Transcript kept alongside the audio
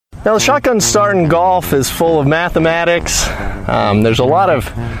Now, the shotgun start in golf is full of mathematics. There's a lot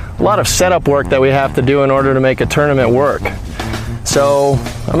of setup work that we have to do in order to make a tournament work. So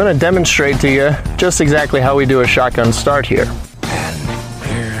I'm going to demonstrate to you just exactly how we do a shotgun start here. And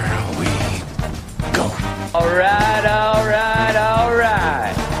here we go. All right, all right, all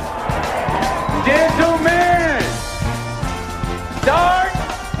right. Gentlemen, start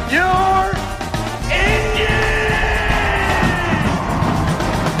your engine!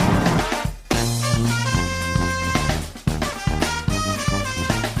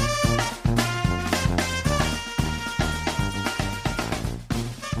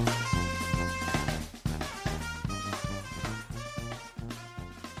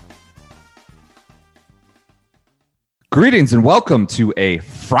 Greetings and welcome to a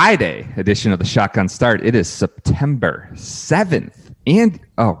Friday edition of the Shotgun Start. It is September 7th and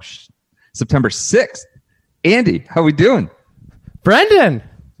September 6th. Andy, how we doing? Brendan,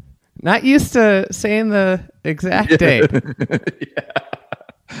 not used to saying the exact date. Yeah.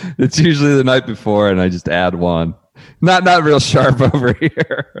 It's usually the night before and I just add one. Not real sharp over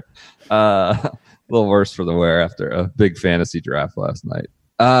here. A little worse for the wear after a big fantasy draft last night.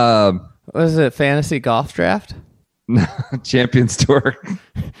 Was it fantasy golf draft? Champions Tour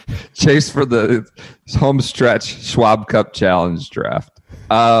chase for the home stretch Schwab Cup Challenge draft.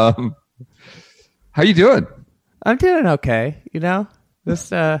 How you doing? I'm doing okay. You know,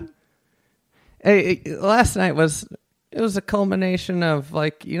 this last night was a culmination of,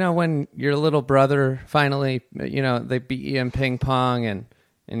 like, you know, when your little brother finally, you know, they beat you in ping pong and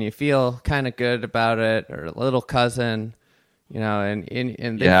you feel kind of good about it, or a little cousin, you know, and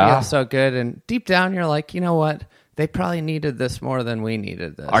they feel so good, and deep down you're like, you know what? They probably needed this more than we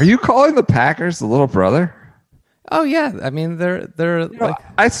needed this. Are you calling the Packers the little brother? Oh yeah, I mean they're like.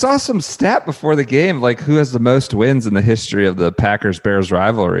 I saw some stat before the game, like who has the most wins in the history of the Packers-Bears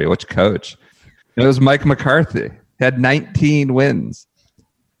rivalry? Which coach? It was Mike McCarthy. He had 19 wins.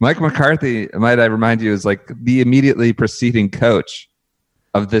 Mike McCarthy, might I remind you, is like the immediately preceding coach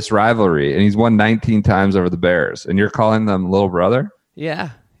of this rivalry, and he's won 19 times over the Bears. And you're calling them little brother?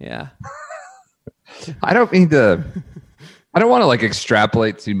 Yeah. I don't want to like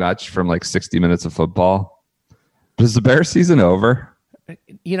extrapolate too much from like 60 minutes of football. But is the Bears season over?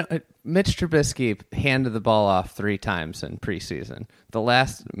 You know, Mitch Trubisky handed the ball off 3 times in preseason. The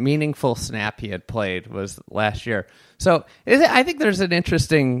last meaningful snap he had played was last year. So I think there's an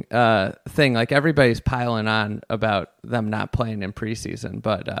interesting thing. Like, everybody's piling on about them not playing in preseason,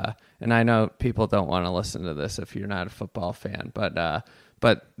 but and I know people don't want to listen to this if you're not a football fan, but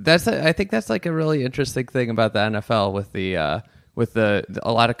I think that's like a really interesting thing about the NFL with a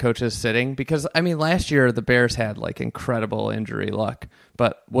lot of coaches sitting, because I mean last year the Bears had like incredible injury luck,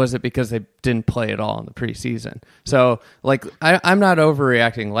 but was it because they didn't play at all in the preseason? So like I'm not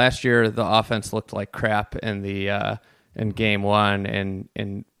overreacting. Last year the offense looked like crap in the in game 1,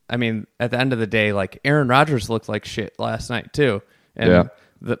 and I mean at the end of the day, like Aaron Rodgers looked like shit last night too, and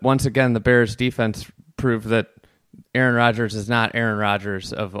once again the Bears defense proved that Aaron Rodgers is not Aaron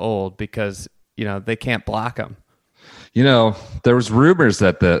Rodgers of old, because, you know, they can't block him. You know, there was rumors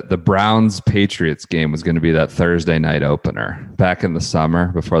that the Browns-Patriots game was going to be that Thursday night opener back in the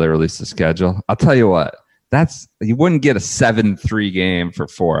summer before they released the schedule. I'll tell you what, you wouldn't get a 7-3 game for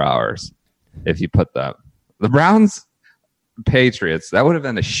 4 hours if you put that. The Browns-Patriots, that would have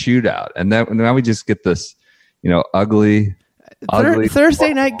been a shootout. And now we just get this, you know, ugly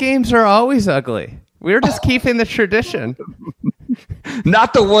Thursday night games are always ugly. We're just keeping the tradition.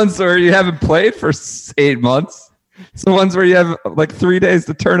 Not the ones where you haven't played for 8 months. It's the ones where you have like 3 days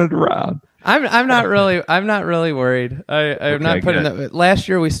to turn it around. I'm not really worried. I'm not putting that. Last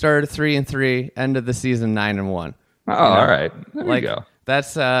year we started 3-3, end of the season 9-1. Oh, all right. There like, you go.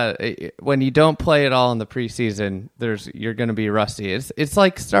 That's when you don't play at all in the preseason, you're going to be rusty. It's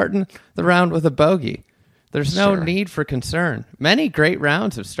like starting the round with a bogey. There's no need for concern. Many great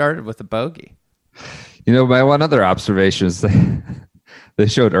rounds have started with a bogey. You know, my one other observation is they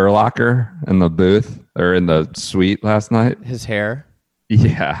showed Urlacher in the booth or in the suite last night. His hair.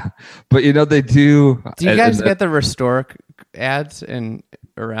 Yeah. But, you know, they do. Do you guys get the Restore ads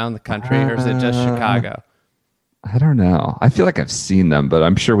around the country, or is it just Chicago? I don't know. I feel like I've seen them, but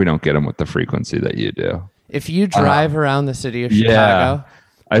I'm sure we don't get them with the frequency that you do. If you drive around the city of Chicago,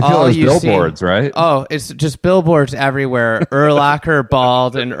 I feel it's billboards, right? Oh, it's just billboards everywhere. Urlacher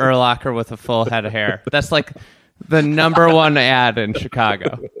bald and Urlacher with a full head of hair. That's like the number one ad in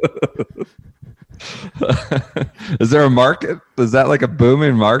Chicago. Is there a market? Is that like a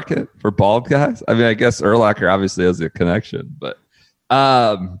booming market for bald guys? I mean, I guess Urlacher obviously has a connection, but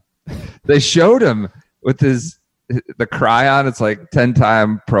they showed him with his the Cryon, it's like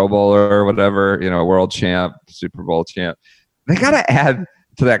 10-time Pro Bowler or whatever, world champ, Super Bowl champ. They got to add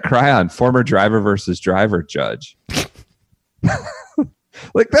to that Cryon former driver versus driver judge.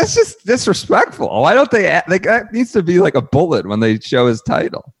 Like, that's just disrespectful. Why don't they add, that needs to be like a bullet when they show his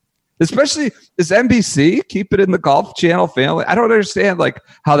title. Especially, is NBC keep it in the Golf Channel family? I don't understand like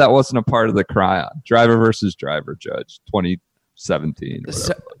how that wasn't a part of the Cryon driver versus driver judge 2017.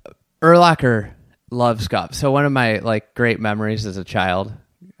 So, Urlacher loves golf. So one of my like great memories as a child,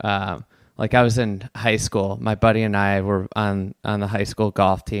 like I was in high school. My buddy and I were on the high school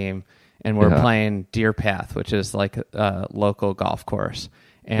golf team, and we're playing Deer Path, which is like a local golf course.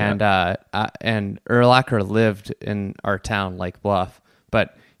 And and Urlacher lived in our town, Lake Bluff,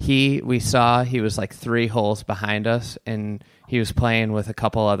 but he was like 3 holes behind us, and he was playing with a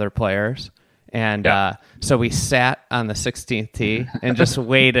couple other players. And so we sat on the 16th tee and just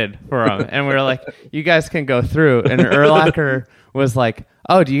waited for him. And we were like, you guys can go through. And Urlacher was like,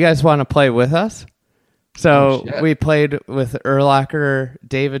 oh, do you guys want to play with us? So we played with Urlacher,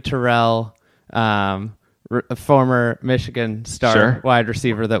 David Terrell, a former Michigan star wide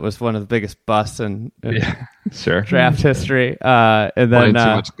receiver that was one of the biggest busts in draft history. And then playing too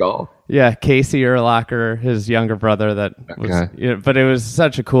much golf. Yeah, Casey Urlacher, his younger brother. But it was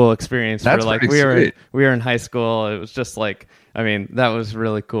such a cool experience. That's like we were in high school. It was just like, I mean, that was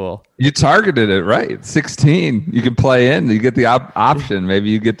really cool. You targeted it right. 16, you can play in. You get the option. Maybe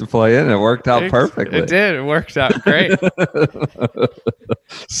you get to play in. It worked out perfectly. It did. It worked out great.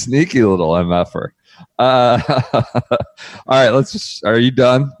 Sneaky little MFer. All right, are you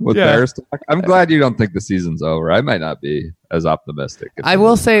done with Bears talk? I'm glad you don't think the season's over. I might not be as optimistic. I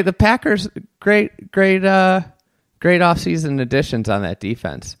will say the Packers, great offseason additions on that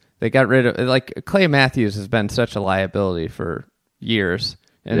defense. They got rid of, like, Clay Matthews has been such a liability for years,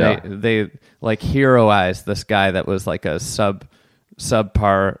 and they like heroized this guy that was like a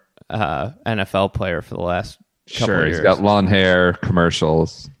subpar NFL player for the last couple of years. He's got long hair,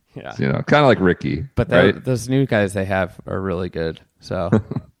 commercials. Yeah, kind of like Ricky. But those new guys they have are really good. So,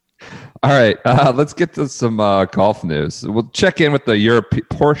 all right, let's get to some golf news. We'll check in with the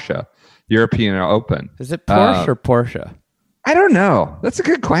Porsche European Open. Is it Porsche or Porsche? I don't know. That's a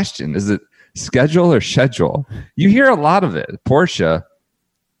good question. Is it schedule or schedule? You hear a lot of it. Porsche.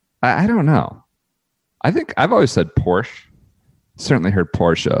 I don't know. I think I've always said Porsche. Certainly heard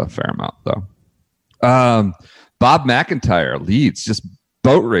Porsche a fair amount though. Bob McIntyre leads, just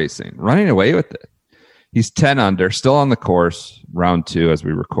boat racing, running away with it. He's 10 under, still on the course, round 2 as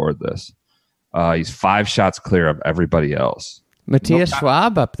we record this. He's 5 shots clear of everybody else. Matthias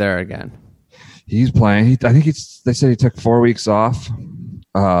Schwab up there again. He's playing. They said he took 4 weeks off.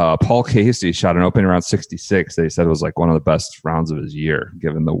 Paul Casey shot an opening around 66. They said it was like one of the best rounds of his year,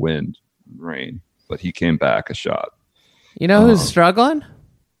 given the wind and rain. But he came back a shot. You know who's struggling?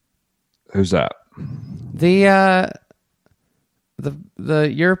 Who's that? The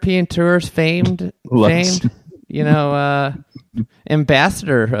European Tour's famed,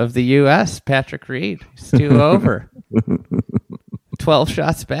 ambassador of the U.S., Patrick Reed. He's 2 over. 12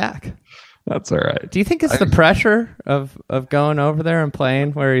 shots back. That's all right. Do you think it's the pressure of going over there and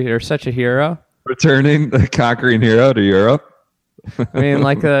playing where you're such a hero? Returning the conquering hero to Europe? I mean,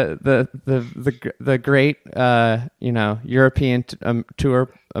 like the great, European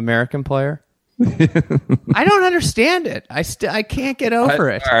Tour American player. I don't understand it. I can't get over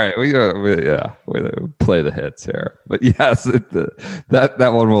it. All right, we play the hits here. But yes,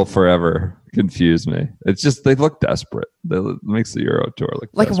 that one will forever confuse me. It's just they look desperate. It makes the Euro Tour look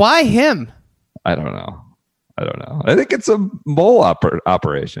like desperate. Why him? I don't know. I think it's a mole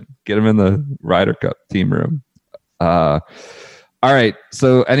operation. Get him in the Ryder Cup team room. All right.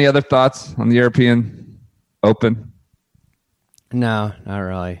 So, any other thoughts on the European Open? No, not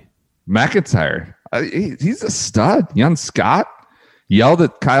really. McIntyre, he's a stud. Young Scott yelled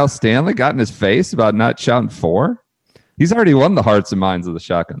at Kyle Stanley, got in his face about not shouting 4. He's already won the hearts and minds of the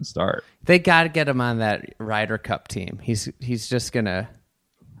shotgun start. They got to get him on that Ryder Cup team. He's just gonna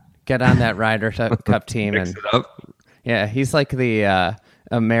get on that Ryder Cup team and yeah, he's like the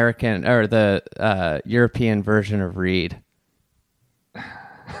American or the European version of Reed.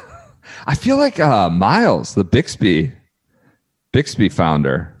 I feel like Miles, the Bixby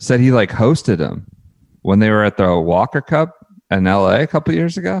founder, said he like hosted him when they were at the Walker Cup in LA a couple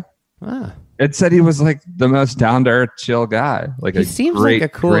years ago. Ah. It said he was like the most down to earth, chill guy. Like he seems like a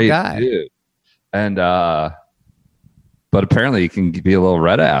cool guy. Dude. And but apparently he can be a little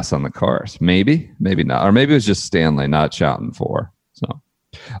red ass on the course. Maybe not, or maybe it was just Stanley not shouting 4. So,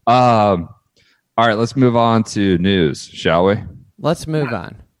 all right, let's move on to news, shall we? Let's move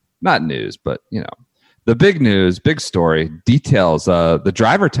on. Not news, but the big news, big story, details the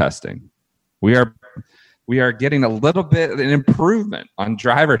driver testing. We are getting a little bit of an improvement on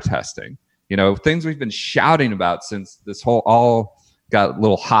driver testing. Things we've been shouting about since this whole all got a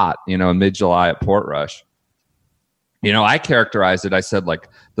little hot, in mid-July at Portrush. I characterized it. I said, like,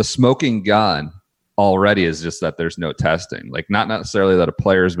 the smoking gun already is just that there's no testing. Like, not necessarily that a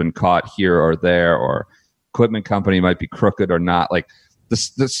player has been caught here or there, or equipment company might be crooked or not. Like, the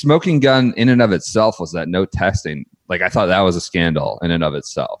smoking gun in and of itself was that no testing. Like, I thought that was a scandal in and of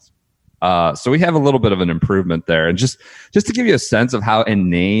itself. So we have a little bit of an improvement there. And just to give you a sense of how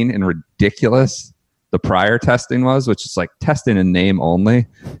inane and ridiculous the prior testing was, which is like testing in name only,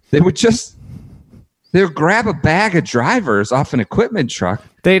 they would grab a bag of drivers off an equipment truck.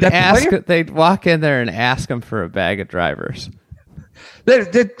 They'd walk in there and ask them for a bag of drivers.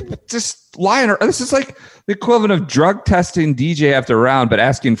 They're just lying. This is like the equivalent of drug testing DJ after round, but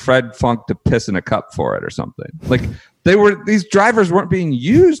asking Fred Funk to piss in a cup for it or something. Like, these drivers weren't being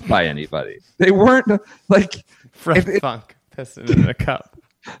used by anybody. They weren't like Fred Funk pissing in a cup.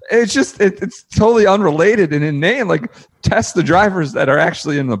 It's just it's totally unrelated and inane. Like, test the drivers that are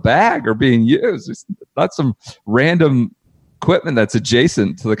actually in the bag or being used. It's not some random equipment that's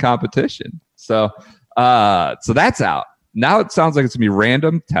adjacent to the competition. So that's out. Now it sounds like it's gonna be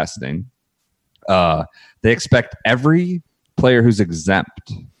random testing. They expect every player who's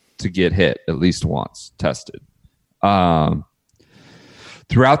exempt to get hit at least once tested. Throughout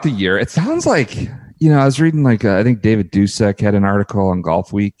the year. It sounds like, I was reading I think David Dusek had an article on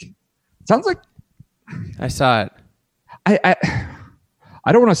Golf Week. It sounds like I saw it. I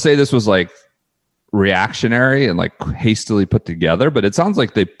don't want to say this was like reactionary and like hastily put together, but it sounds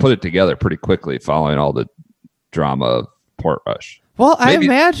like they put it together pretty quickly following all the drama of Portrush. Well, I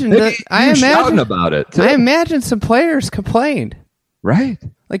imagine about it too. I imagine some players complained. Right.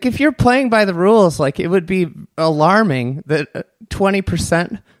 Like, if you're playing by the rules, like, it would be alarming that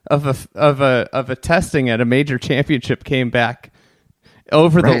 20% of a testing at a major championship came back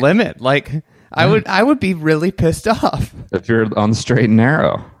over the limit. Like, I would be really pissed off if you're on the straight and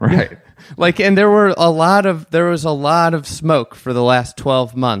narrow, right? Like, and there was a lot of smoke for the last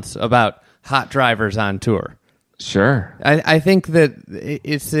 12 months about hot drivers on tour. Sure, I think that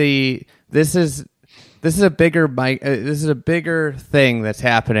this is a bigger thing that's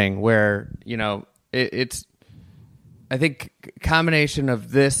happening where, it's, I think, combination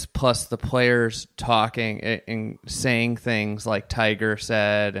of this plus the players talking and saying things like Tiger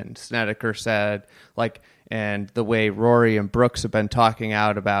said and Snedeker said, like, and the way Rory and Brooks have been talking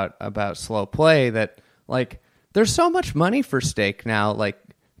out about slow play, that, like, there's so much money for stake now. Like,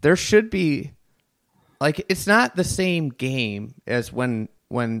 there should be, like, it's not the same game as when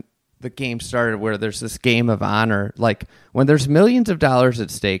the game started, where there's this game of honor. Like, when there's millions of dollars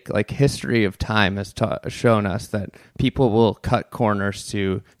at stake, like, history of time has shown us that people will cut corners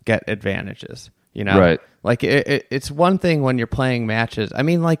to get advantages, right? Like, it's one thing when you're playing matches. I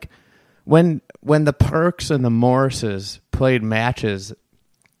mean, like, when the Perks and the Morrises played matches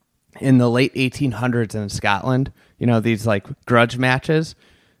in the late 1800s in Scotland, these like grudge matches,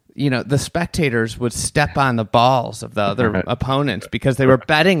 the spectators would step on the balls of the other opponents because they were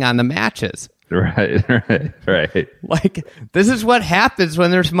betting on the matches. Right. Like, this is what happens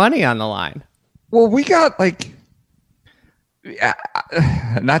when there's money on the line. Well, we got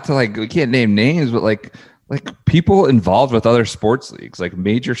not to we can't name names, but like people involved with other sports leagues, like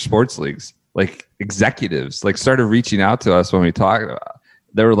major sports leagues, like executives, like started reaching out to us when we talked about it.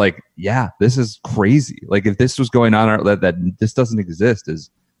 They were like, yeah, this is crazy. Like, if this was going on, that this doesn't exist is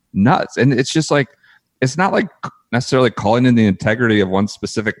nuts. And it's just like, it's not like necessarily calling in the integrity of one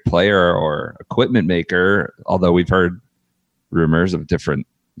specific player or equipment maker, although we've heard rumors of different,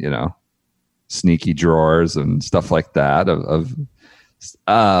 sneaky drawers and stuff like that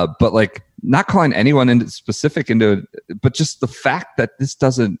but like, not calling anyone but just the fact that this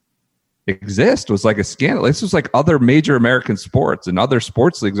doesn't exist was like a scandal. This was like other major American sports and other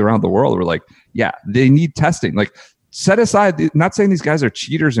sports leagues around the world were like, yeah, they need testing. Like, set aside, not saying these guys are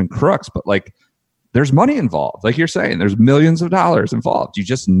cheaters and crooks, but like, there's money involved. Like you're saying, there's millions of dollars involved. You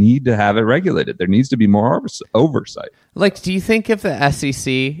just need to have it regulated. There needs to be more oversight. Like, do you think if the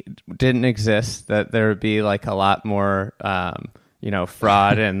SEC didn't exist, that there would be like a lot more,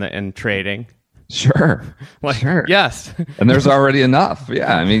 fraud and trading? Sure. Sure. Yes. And there's already enough.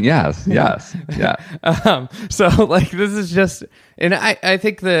 Yeah. I mean, yes. Yeah. So like, this is just, and I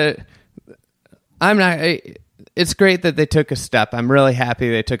think it's great that they took a step. I'm really happy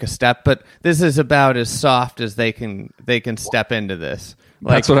they took a step, but this is about as soft as they can step into this.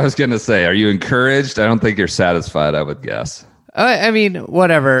 Like, that's what I was going to say. Are you encouraged? I don't think you're satisfied, I would guess. I mean,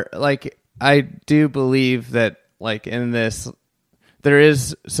 whatever. Like, I do believe that like in this, there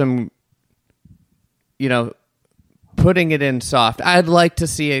is some, putting it in soft. I'd like to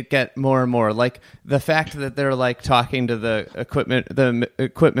see it get more and more. Like the fact that they're like talking to the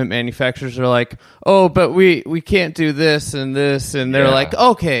equipment manufacturers are like, oh, but we can't do this and this, and they're like,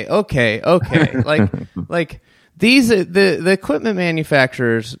 okay. like these the equipment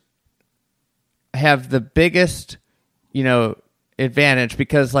manufacturers have the biggest, advantage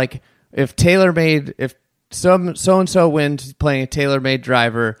because like if so-and-so wins playing a TaylorMade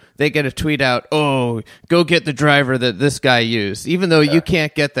driver, they get a tweet out, oh, go get the driver that this guy used, even though you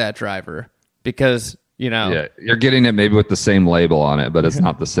can't get that driver because, Yeah, you're getting it maybe with the same label on it, but it's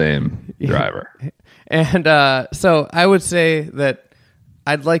not the same driver. And so I would say that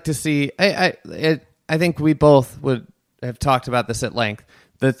I'd like to see, I think we both would have talked about this at length.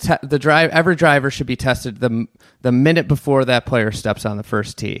 Every driver should be tested the minute before that player steps on the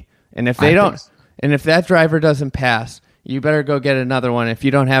first tee. And if they don't... And if that driver doesn't pass, you better go get another one. If you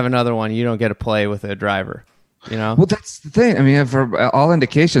don't have another one, you don't get to play with a driver. Well, that's the thing. I mean, for all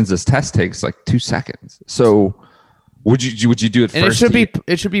indications, this test takes like 2 seconds. So, would you do it and first?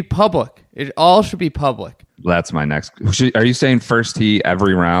 It should be public. It all should be public. That's my next. Are you saying first tee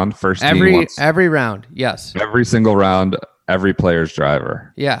every round? First tee every round. Yes. Every single round, every player's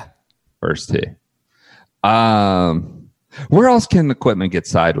driver. Yeah. First tee. Where else can equipment get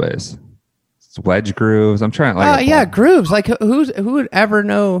sideways? Wedge grooves. I'm trying. Grooves. Like who would ever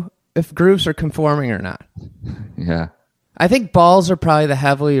know if grooves are conforming or not? Yeah. I think balls are probably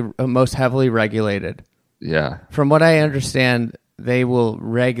the most heavily regulated. Yeah. From what I understand, they will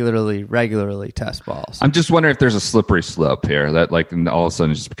regularly test balls. I'm just wondering if there's a slippery slope here that like all of a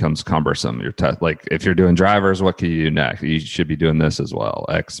sudden it just becomes cumbersome. Your test, like if you're doing drivers, what can you do next? You should be doing this as well,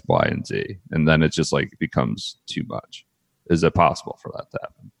 X, Y, and Z, and then it just like becomes too much. Is it possible for that to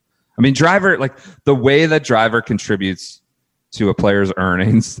happen? I mean, driver, like the way that driver contributes to a player's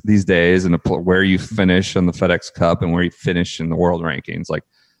earnings these days and where you finish on the FedEx Cup and where you finish in the world rankings, like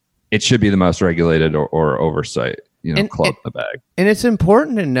it should be the most regulated or oversight, club in the bag. And it's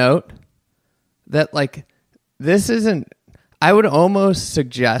important to note that like this isn't, I would almost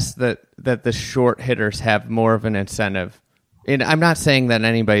suggest that the short hitters have more of an incentive. And I'm not saying that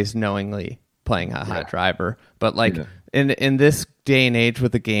anybody's knowingly playing a hot driver, but like in this day and age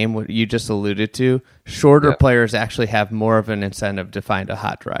with the game, what you just alluded to, shorter players actually have more of an incentive to find a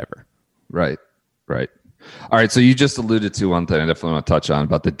hot driver. Right. All right. So you just alluded to one thing I definitely want to touch on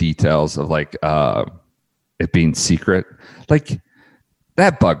about the details of like it being secret. Like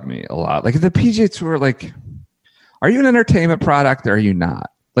that bugged me a lot. Like the PGA Tour, like, are you an entertainment product or are you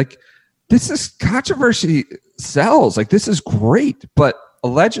not? Like this is controversy sells. Like this is great, but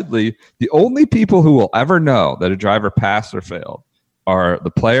allegedly the only people who will ever know that a driver passed or failed are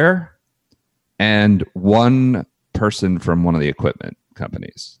the player and one person from one of the equipment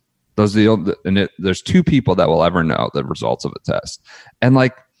companies. Those are there's 2 people that will ever know the results of a test. And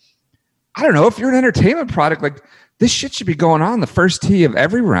like, I don't know, if you're an entertainment product, like this shit should be going on the first tee of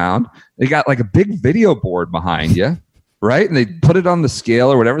every round. They got like a big video board behind you, right? And they put it on the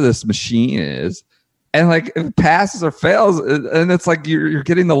scale or whatever this machine is. And like if it passes or fails, and it's like you're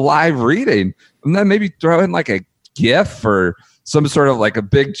getting the live reading, and then maybe throw in like a GIF or some sort of like a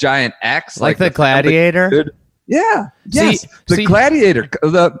big giant X, like the Gladiator. Yeah, yes, the Gladiator,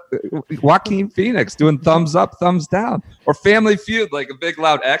 the Joaquin Phoenix doing thumbs up, thumbs down, or Family Feud, like a big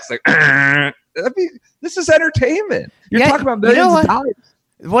loud X, like. This is entertainment. You're talking about millions of dollars.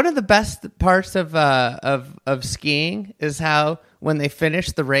 One of the best parts of skiing is how when they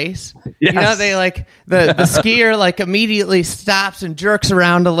finish the race, they like the skier like immediately stops and jerks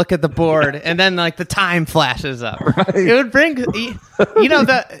around to look at the board, and then like the time flashes up. Right. It would bring,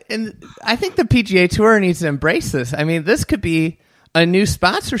 and I think the PGA Tour needs to embrace this. I mean, this could be a new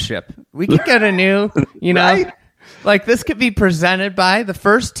sponsorship. We could get a new, right? Like this could be presented by the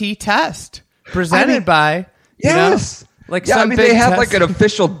First Tee Test, by yes. They have like an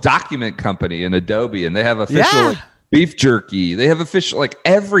official document company in Adobe, and they have official like, beef jerky. They have official like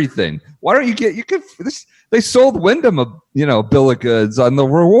everything. Why don't you could this? They sold Wyndham a bill of goods on the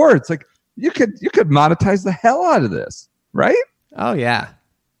rewards. Like you could monetize the hell out of this, right? Oh yeah.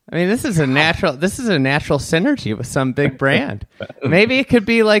 I mean, this is a natural synergy with some big brand. Maybe it could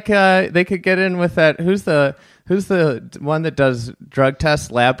be like they could get in with that. Who's the one that does drug tests?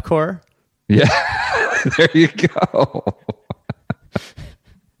 LabCorp. Yeah, there you go.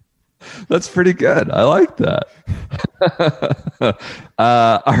 That's pretty good. I like that.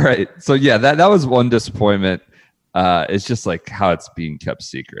 All right. So yeah, that was one disappointment. It's just like how it's being kept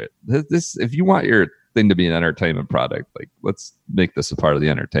secret. This if you want your thing to be an entertainment product, like let's make this a part of the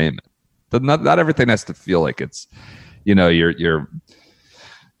entertainment. Not everything has to feel like it's, you're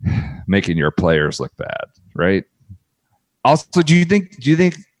making your players look bad, right? Also, do you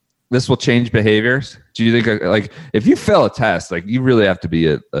think this will change behaviors? Do you think like if you fail a test, like you really have to be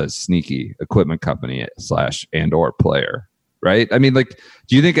a sneaky equipment company / and or player, right? I mean, like,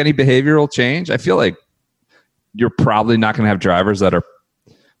 do you think any behavior will change? I feel like you're probably not going to have drivers that are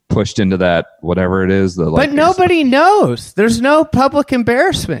pushed into that whatever it is. But nobody knows. There's no public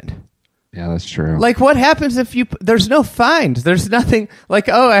embarrassment. Yeah, that's true. Like, what happens if there's no fines? There's nothing like,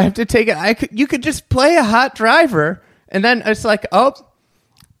 oh, I have to take it. You could just play a hot driver, and then it's like, oh,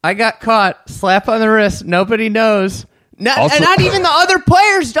 I got caught. Slap on the wrist. Nobody knows. And not even the other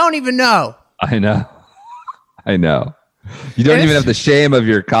players don't even know. I know. You don't even have the shame of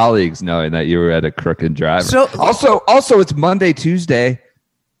your colleagues knowing that you were at a crooked driver. So also, it's Monday, Tuesday,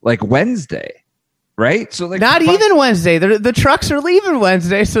 like Wednesday. Right? So like not even Wednesday. The trucks are leaving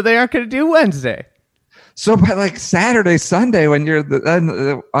Wednesday, so they aren't going to do Wednesday. So by like Saturday, Sunday, when you're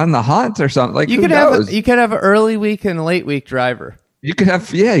on the hunt or something, like you could have an early week and late week driver. You could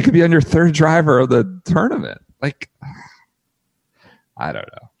be on your third driver of the tournament. Like, I don't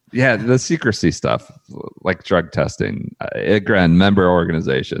know. Yeah, the secrecy stuff, like drug testing, again, member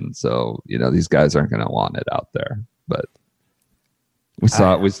organization. So these guys aren't going to want it out there, but. We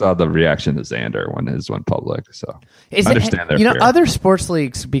saw the reaction to Xander when his went public. So I understand their fear. Other sports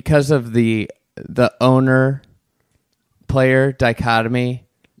leagues, because of the owner player dichotomy,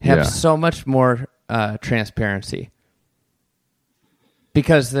 have so much more transparency.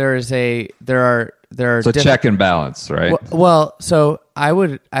 Because there are it's a check and balance, right? Well, so I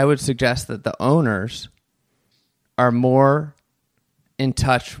would suggest that the owners are more in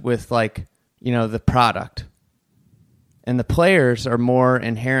touch with the product. And the players are more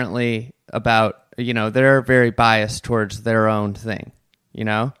inherently about, they're very biased towards their own thing,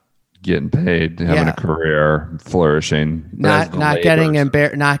 getting paid, having a career, flourishing, not getting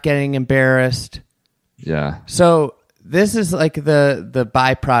embarrassed. Yeah. So this is like the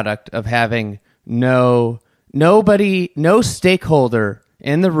byproduct of having no stakeholder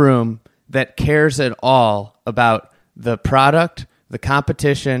in the room that cares at all about the product, the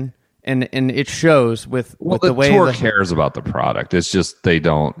competition. And it shows with the way the tour cares about the product. It's just they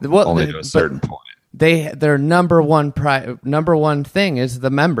don't only to a certain point. Their number one thing is the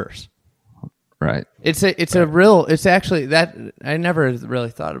members. Right. It's actually that I never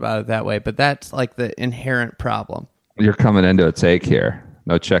really thought about it that way, but that's like the inherent problem. You're coming into a take here.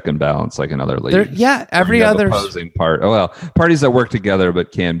 No check and balance like in other leagues. Every other opposing part. Oh well, parties that work together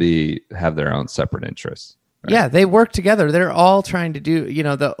but can have their own separate interests. Right. Yeah, they work together. They're all trying to do,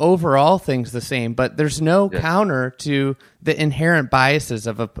 the overall thing's the same, but there's no counter to the inherent biases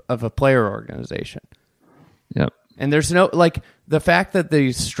of a player organization. Yep. And there's no, the fact that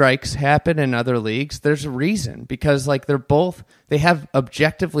these strikes happen in other leagues, there's a reason, because they have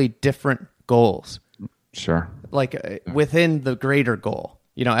objectively different goals. Sure. Within the greater goal.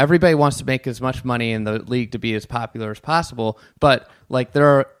 Everybody wants to make as much money in the league to be as popular as possible, but there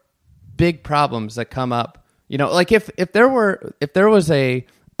are big problems that come up. If there was a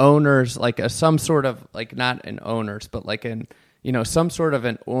owners, some sort of not an owners, but some sort of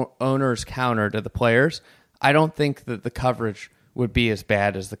an owner's counter to the players, I don't think that the coverage would be as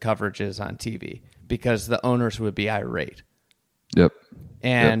bad as the coverage is on TV, because the owners would be irate. Yep.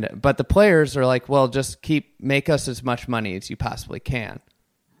 But the players are like, well, just make us as much money as you possibly can.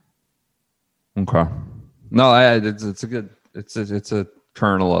 Okay. No, it's a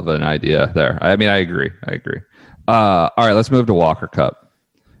kernel of an idea there. I mean, I agree. All right, let's move to Walker Cup.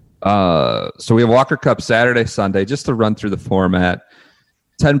 So we have Walker Cup Saturday, Sunday. Just to run through the format,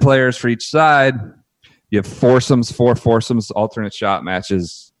 10 players for each side. You have four foursomes, alternate shot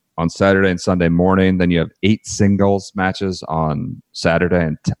matches on Saturday and Sunday morning. Then you have 8 singles matches on Saturday,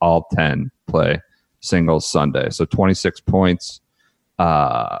 and all 10 play singles Sunday. So 26 points.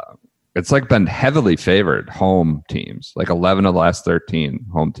 It's been heavily favored home teams. 11 of the last 13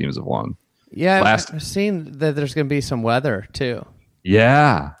 home teams have won. Yeah, I've seen that there's going to be some weather too.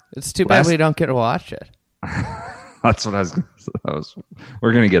 Yeah. It's too bad we don't get to watch it. That's what I was.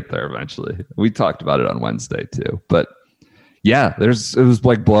 We're going to get there eventually. We talked about it on Wednesday too. But yeah, it was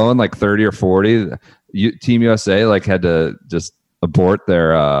blowing 30 or 40. Team USA had to just abort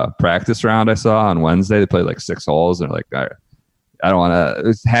their practice round I saw on Wednesday. They played 6 holes and they're all right, I don't want to.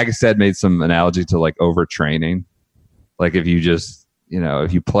 Hagestad made some analogy to overtraining. If you just,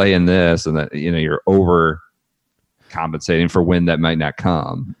 if you play in this and that, you're over compensating for wind that might not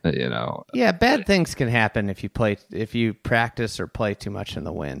come, Yeah, bad things can happen if you practice or play too much in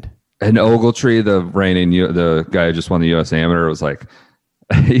the wind. And Ogletree, the guy who just won the U.S. Amateur, was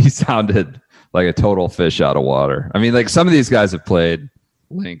he sounded like a total fish out of water. I mean, like some of these guys have played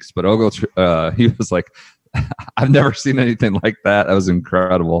links, but Ogletree, he was like, I've never seen anything like that. That was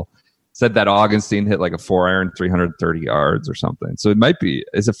incredible. Said that Augustine hit like a 4-iron, 330 yards or something. So it might be.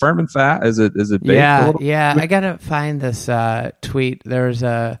 Is it firm and fat? Is it baked a little? Yeah. I gotta find this tweet. There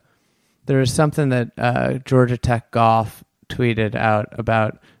was something that Georgia Tech Golf tweeted out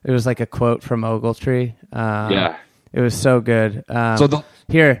about. It was like a quote from Ogletree. Yeah. It was so good.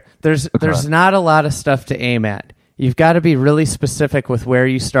 There's Okay. not a lot of stuff to aim at. You've got to be really specific with where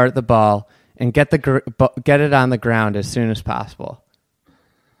you start the ball and get it on the ground as soon as possible.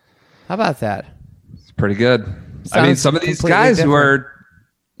 How about that? It's pretty good. I mean, Sounds some of these completely guys who different.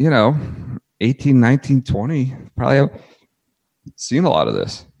 are, 18, 19, 20, probably have seen a lot of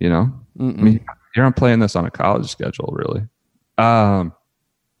this, I mean, you're not playing this on a college schedule, really. All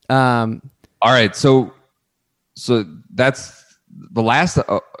right. So that's the last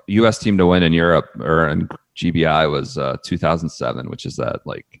U.S. team to win in Europe or in GBI was 2007, which is that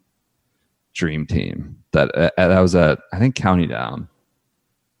like dream team that was at, I think, County Down.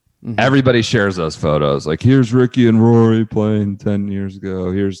 Mm-hmm. Everybody shares those photos. Like, here's Ricky and Rory playing 10 years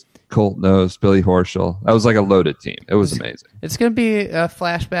ago. Here's Colt Knost, Billy Horschel. That was like a loaded team. It was amazing. It's going to be a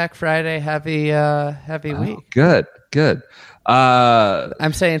Flashback Friday heavy week. Good.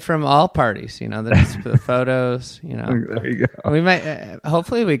 I'm saying from all parties, the photos, There you go. We might,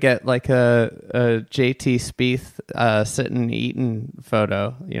 hopefully we get like a JT Spieth sitting eating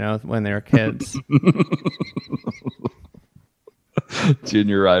photo, when they were kids.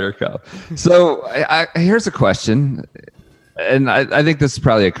 Junior Ryder Cup. So here's a question, and I think this is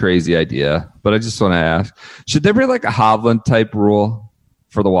probably a crazy idea, but I just want to ask: should there be like a Hovland type rule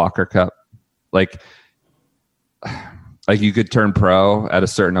for the Walker Cup? Like you could turn pro at a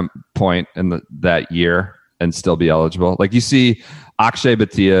certain point in that year and still be eligible. Like you see Akshay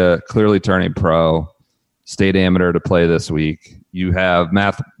Bhatia clearly turning pro, state amateur to play this week. You have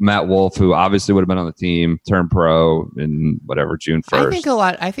Matt Wolf, who obviously would have been on the team, turn pro in whatever June 1st.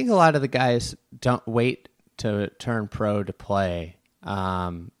 I think a lot of the guys don't wait to turn pro to play.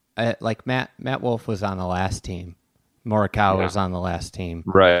 Like Matt Wolf was on the last team. Morikawa was on the last team.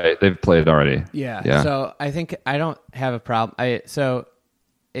 Right, they've played already. Yeah. So I think I don't have a problem. So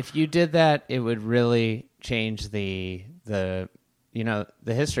if you did that, it would really change the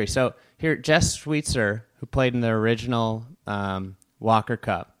history. So here, Jess Sweetser, who played in the original Walker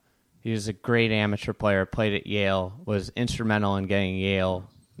Cup, he was a great amateur player. Played at Yale, was instrumental in getting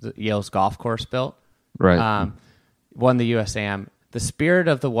Yale's golf course built. Right. Won the USAM. The spirit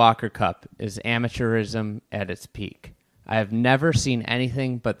of the Walker Cup is amateurism at its peak. I have never seen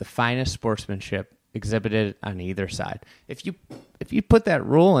anything but the finest sportsmanship exhibited on either side. If you put that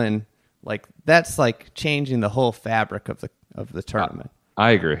rule in, like that's like changing the whole fabric of the tournament.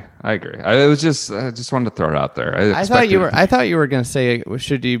 I agree. I just wanted to throw it out there. I thought you were going to say,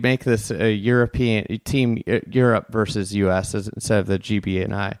 should you make this a European team, Europe versus US instead of the GBA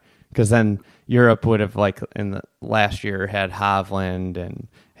and I? Because then Europe would have, like in the last year, had Hovland and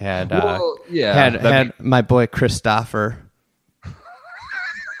had had my boy Christopher.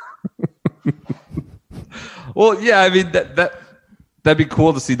 Well, yeah, I mean that'd be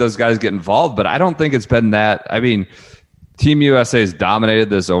cool to see those guys get involved, but I don't think it's been that. I mean, Team USA has dominated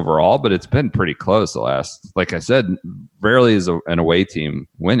this overall, but it's been pretty close the last. Like I said, rarely is an away team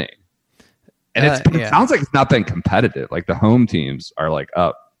winning, and it sounds like it's not been competitive. Like the home teams are like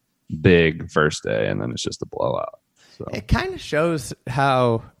up big first day, and then it's just a blowout. So it kind of shows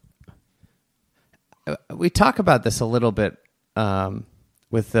how we talk about this a little bit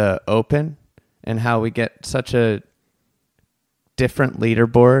with the Open and how we get such a different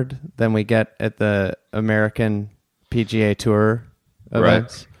leaderboard than we get at the American PGA Tour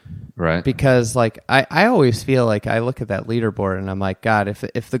events. Right. Because like I always feel like I look at that leaderboard and I'm like, God,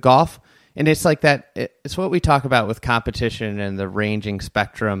 if the golf, and it's like that, it's what we talk about with competition and the ranging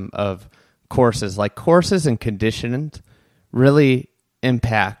spectrum of courses. Like courses and conditions really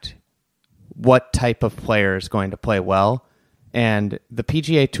impact what type of player is going to play well. And the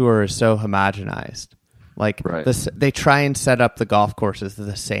PGA Tour is so homogenized. Like they try and set up the golf courses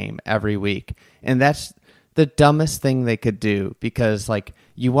the same every week. And that's the dumbest thing they could do, because like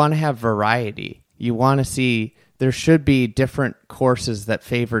you want to have variety. You want to see, there should be different courses that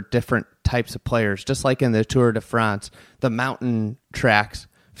favor different types of players. Just like in the Tour de France, the mountain tracks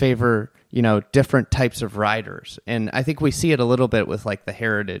favor, different types of riders. And I think we see it a little bit with like the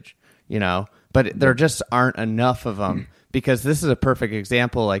Heritage, but there just aren't enough of them, because this is a perfect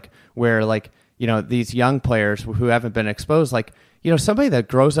example, like where like, these young players who haven't been exposed, like, somebody that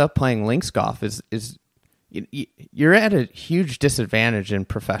grows up playing links golf is you're at a huge disadvantage in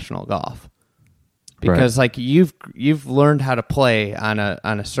professional golf because like you've learned how to play on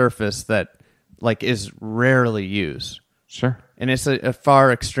a surface that like is rarely used. Sure. And it's a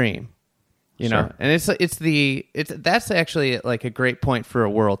far extreme, you Sure. know, and that's actually like a great point for a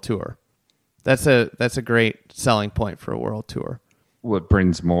world tour. That's a great selling point for a world tour. What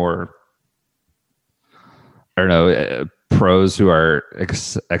brings more, I don't know, pros who are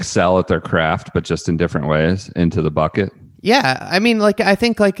excel at their craft, but just in different ways into the bucket. Yeah. I mean, like, I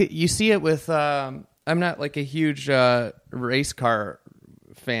think like you see it with, I'm not like a huge race car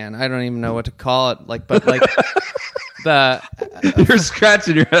fan. I don't even know what to call it. Like, but like You're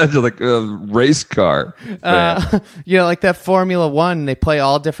scratching your head to like a race car. you know, like that Formula One, they play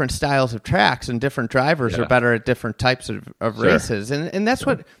all different styles of tracks, and different drivers are better at different types of races, and that's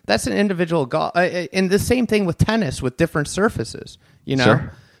that's an individual golf. And the same thing with tennis with different surfaces. You know,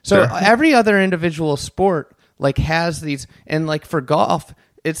 so every other individual sport like has these, and like for golf,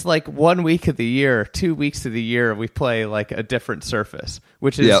 it's like 1 week of the year, 2 weeks of the year, we play like a different surface,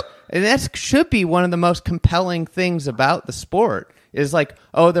 which is, and that should be one of the most compelling things about the sport is like,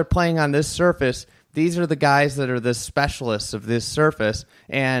 oh, they're playing on this surface. These are the guys that are the specialists of this surface.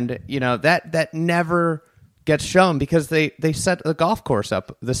 And, you know, that never gets shown because they set the golf course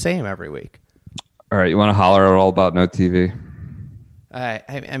up the same every week. All right. You want to holler all about no TV?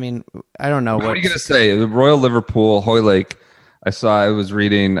 I mean, I don't know. What are you going to say? The Royal Liverpool, Hoylake. I was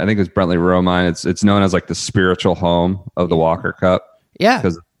reading, I think it was Brentley Romine. It's known as like the spiritual home of the Walker Cup. Yeah.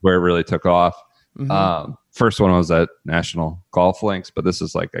 Because where it really took off. Mm-hmm. First one was at National Golf Links, but this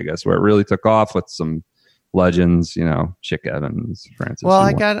is like, I guess, where it really took off with some legends, you know, Chick Evans, Francis. Well,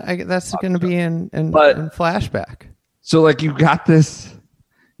 that's going to be in Flashback. So like you've got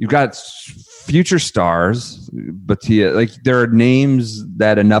future stars, but like there are names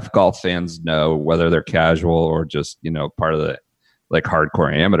that enough golf fans know, whether they're casual or just, you know, part of the like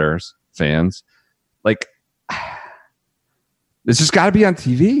hardcore amateurs fans. Like it's just got to be on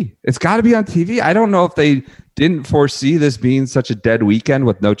TV. It's got to be on TV. I don't know if they didn't foresee this being such a dead weekend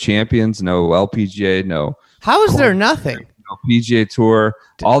with no champions, no LPGA, no. How is there nothing? No PGA Tour.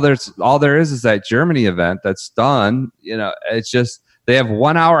 All there is that Germany event that's done. You know, it's just they have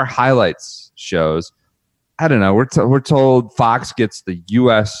 1 hour highlights shows. I don't know. We're told Fox gets the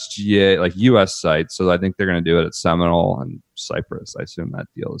USGA, like US sites, so I think they're going to do it at Seminole and Cypress. I assume that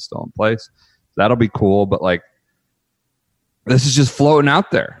deal is still in place. That'll be cool, but like this is just floating out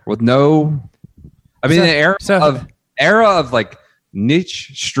there with no. I mean, the era of like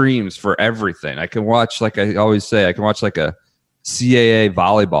niche streams for everything. I can watch, like I always say, I can watch like a CAA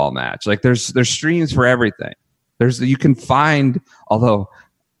volleyball match. Like there's streams for everything. You can find, although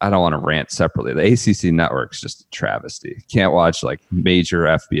I don't want to rant separately. The ACC network's just a travesty. Can't watch like major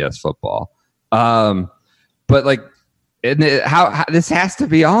FBS football. But like, how this has to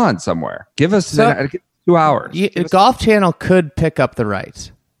be on somewhere. Give us 2 hours. Golf Channel could pick up the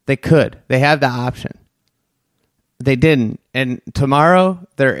rights. They could. They have the option. They didn't. And tomorrow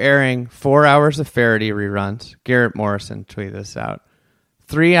they're airing 4 hours of Faraday reruns. Garrett Morrison tweeted this out.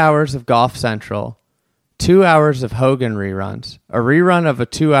 3 hours of Golf Central. 2 hours of Hogan reruns, a rerun of a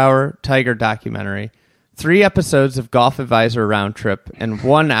 2 hour Tiger documentary, 3 episodes of Golf Advisor Round Trip, and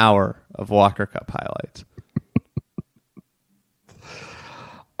 1 hour of Walker Cup highlights.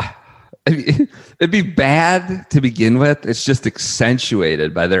 It'd be bad to begin with. It's just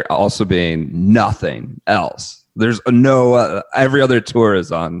accentuated by there also being nothing else. There's no every other tour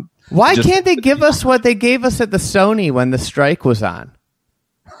is on. Why can't they give us what they gave us at the Sony when the strike was on?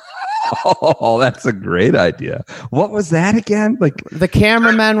 Oh, that's a great idea. What was that again? Like the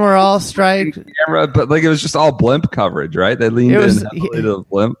cameramen were all strike, but like it was just all blimp coverage, right? They leaned in heavily to the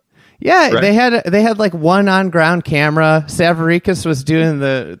blimp. Yeah, right? they had like one on ground camera. Savaricas was doing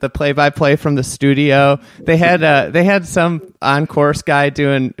the play by play from the studio. They had some on course guy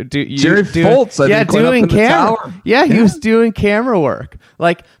doing Jerry Foltz, doing camera. Yeah, he was doing camera work.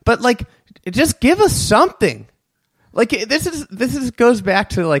 But just give us something. Like this goes back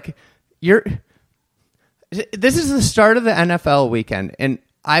to like this is the start of the NFL weekend, and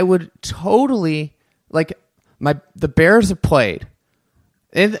I would totally like the Bears have played,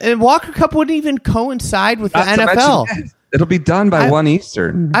 and Walker Cup wouldn't even coincide with the NFL. It'll be done by 1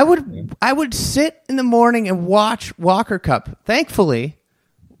 Eastern. I would sit in the morning and watch Walker Cup. Thankfully,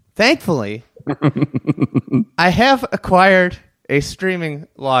 I have acquired a streaming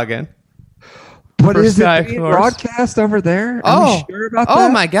login. But is it being broadcast over there? Are you sure about that? Oh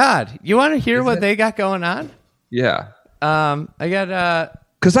my God! You want to hear what they got going on? Yeah. I got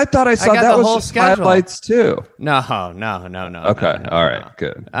Because I thought I saw got that the was whole just schedule. highlights too. No. Okay, No. all right,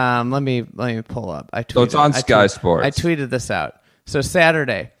 good. Let me pull up. So it's on Sky Sports. I tweeted this out. So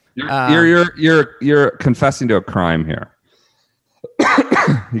Saturday. You're confessing to a crime here.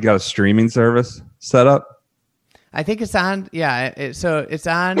 You got a streaming service set up? I think it's on. Yeah. So it's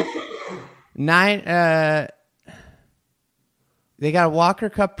on 9. They got a Walker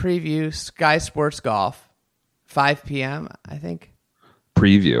Cup preview, Sky Sports Golf, 5 p.m. I think.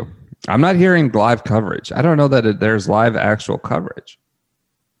 Preview. I'm not hearing live coverage. I don't know that there's live actual coverage.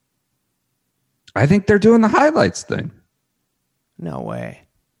 I think they're doing the highlights thing. No way.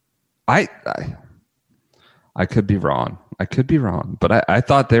 I could be wrong. But I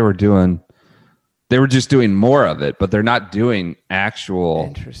thought they were just doing more of it, but they're not doing actual.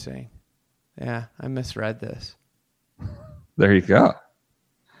 Interesting. Yeah, I misread this. There you go.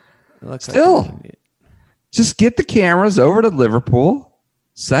 It looks Still, like just get the cameras over to Liverpool,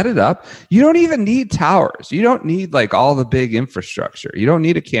 set it up. You don't even need towers. You don't need like all the big infrastructure. You don't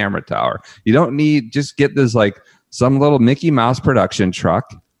need a camera tower. You don't need, just get this like some little Mickey Mouse production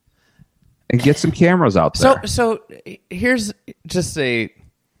truck and get some cameras out there. So here's just the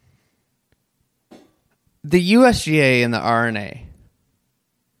USGA and the RNA.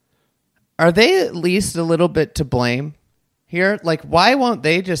 Are they at least a little bit to blame here? Like, why won't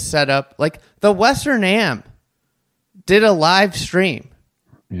they just set up, like the Western Am did a live stream?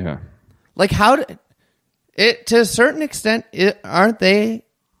 Yeah. Like, how did it, to a certain extent, aren't they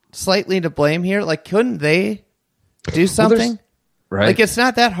slightly to blame here? Like, couldn't they do something? Right. Like, it's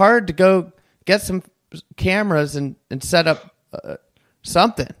not that hard to go get some cameras and set up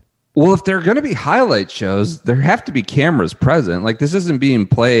something. Well, if there are going to be highlight shows, there have to be cameras present. Like, this isn't being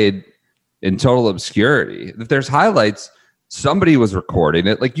played in total obscurity. If there's highlights, somebody was recording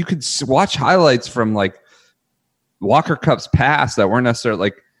it. Like, you could watch highlights from like Walker Cups past that weren't necessarily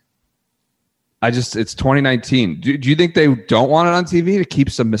like. It's 2019. Do you think they don't want it on TV to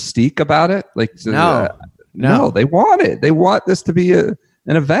keep some mystique about it? Like, no, they want it. They want this to be an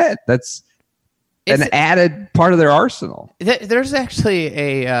event that's an added part of their arsenal. There's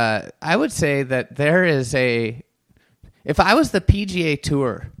actually I would say that there is if I was the PGA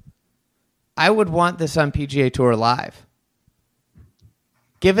Tour, I would want this on PGA Tour Live.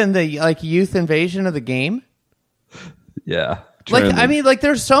 Given the youth invasion of the game. Yeah.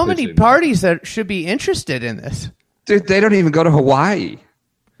 There's so many parties that should be interested in this. Dude, they don't even go to Hawaii.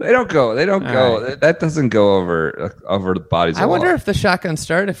 They don't go. Right. That doesn't go over the bodies. I wonder if the shotgun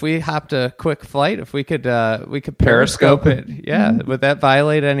start, if we hopped a quick flight, if we could periscope it. Yeah, would that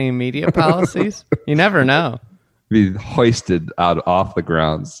violate any media policies? You never know. Be hoisted out off the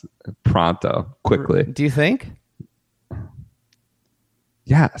grounds pronto, quickly. Do you think?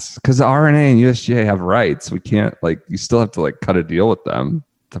 Yes, because the RNA and USGA have rights. We can't you still have to cut a deal with them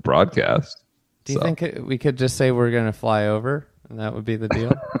to broadcast. Do you think we could just say we're going to fly over and that would be the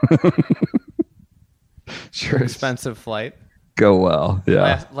deal? Sure. Expensive flight. Go well.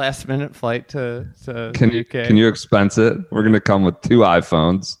 Yeah. Last minute flight to UK. Can you expense it? We're going to come with 2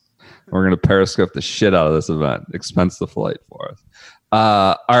 iPhones. We're going to periscope the shit out of this event. Expense the flight for us.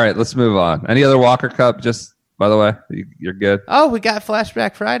 All right, let's move on. Any other Walker Cup? Just, by the way, you're good? Oh, we got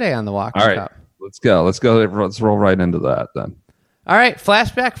Flashback Friday on the Walker All right, Cup. let's go. Let's roll right into that then. All right,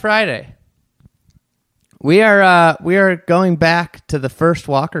 Flashback Friday. We are going back to the first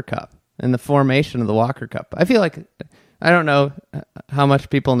Walker Cup and the formation of the Walker Cup. I feel like I don't know how much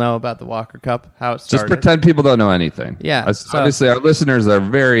people know about the Walker Cup, how it started. Just pretend people don't know anything. Yeah. Obviously, our listeners are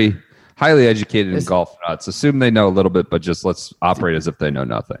very highly educated in golf nuts. Assume they know a little bit, but just let's operate as if they know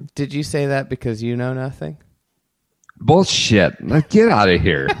nothing. Did you say that because you know nothing? Bullshit. Get out of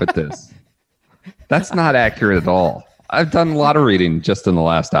here with this. That's not accurate at all. I've done a lot of reading just in the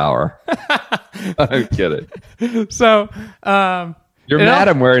last hour. I'm kidding. So, you're mad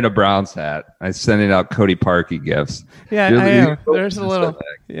I'm wearing a Browns hat. I'm sending out Cody Parkey gifts. Yeah, I am. There's a little.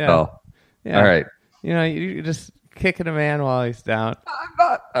 Yeah. Oh. Yeah. All right. You're just kicking a man while he's down. I'm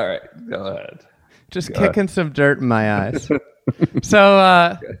not. All right. Go ahead. Just kicking some dirt in my eyes.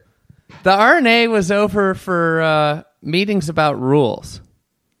 So, the RNA was over for meetings about rules,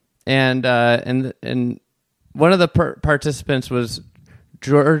 and one of the participants was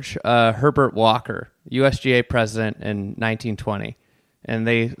George Herbert Walker, USGA president in 1920, and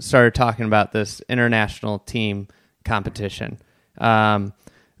they started talking about this international team competition. The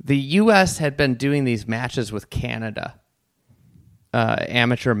U.S. had been doing these matches with Canada,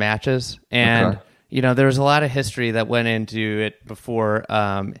 amateur matches, and there was a lot of history that went into it before.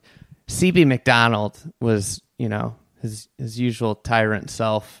 C.B. McDonald was, his usual tyrant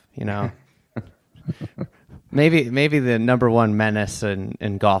self, Maybe the number one menace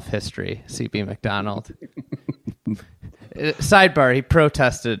in golf history, CB McDonald. Sidebar: he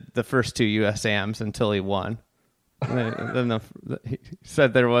protested the first two USAMs until he won. Then he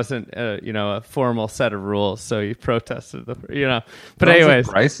said there wasn't a formal set of rules, so he protested But anyways,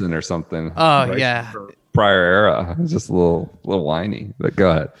 like Bryson or something. Oh Bryson yeah, prior era. It was just a little whiny. But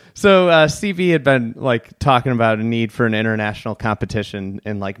go ahead. So CB had been like talking about a need for an international competition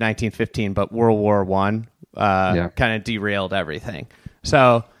in like 1915, but World War One kind of derailed everything.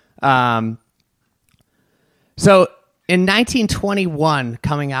 So in 1921,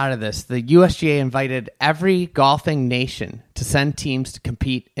 coming out of this, the USGA invited every golfing nation to send teams to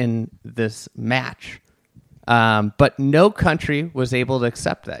compete in this match. But no country was able to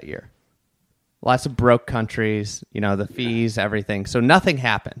accept that year. Lots of broke countries, the fees, everything. So nothing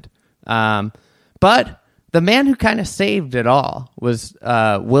happened. But the man who kind of saved it all was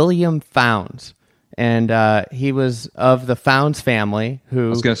William Founds. And he was of the Founds family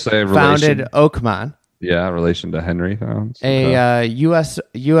who founded Oakmont. Yeah, relation to Henry Founds. A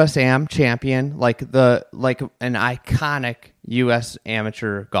US Am champion, like an iconic US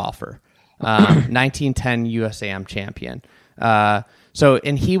amateur golfer. 1910 US Am champion. And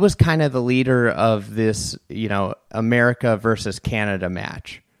he was kind of the leader of this, America versus Canada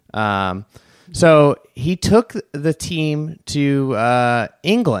match. So he took the team to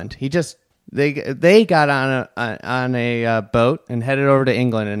England. They got on a boat and headed over to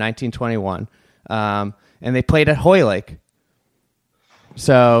England in 1921. And they played at Hoylake.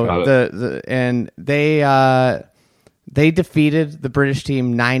 So they defeated the British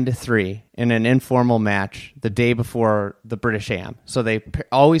team 9-3 in an informal match the day before the British Am. So they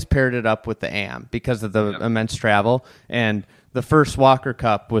always paired it up with the Am because of the immense travel. And the first Walker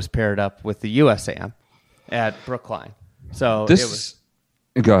Cup was paired up with the US Am at Brookline. So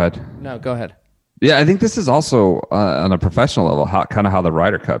Go ahead. No, go ahead. Yeah, I think this is also on a professional level how the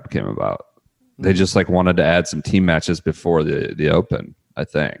Ryder Cup came about. They just wanted to add some team matches before the Open. I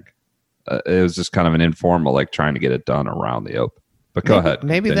think it was just kind of an informal, trying to get it done around the Open. But go ahead.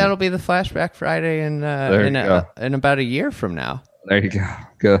 Maybe that'll be the Flashback Friday in about a year from now. There you go.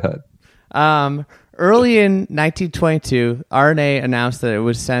 Go ahead. Early in 1922, R&A announced that it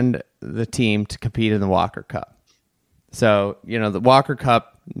would send the team to compete in the Walker Cup. So, the Walker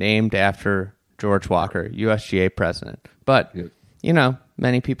Cup named after George Walker, USGA president. But,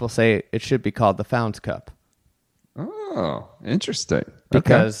 many people say it should be called the Founds Cup. Oh, interesting.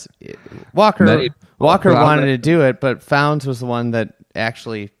 Because Walker wanted to do it, but Founds was the one that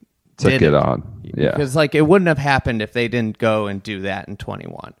actually took it on. Yeah. Because it wouldn't have happened if they didn't go and do that in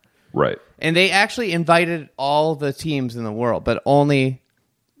 21. Right. And they actually invited all the teams in the world, but only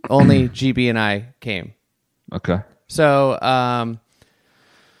GB and I came. Okay. So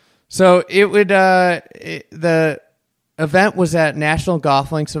it would the event was at National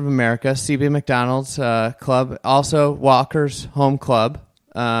Golf Links of America, CB McDonald's club, also Walker's home club,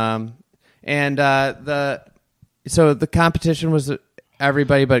 and the competition was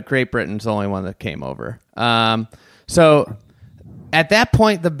everybody but Great Britain's the only one that came over. So at that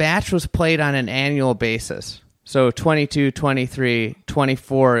point, the match was played on an annual basis. So 22, 23,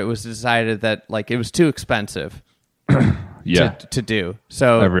 24, it was decided that it was too expensive. To do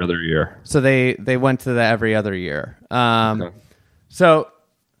so every other year. So they went to the every other year. Okay. So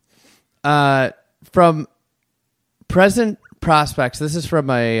from present prospects, this is from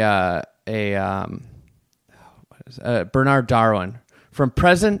Bernard Darwin. From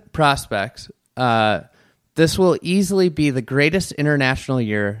present prospects, this will easily be the greatest international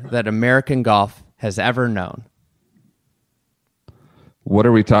year that American golf has ever known. What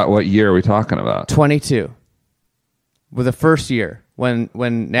year are we talking about? 22. With the first year when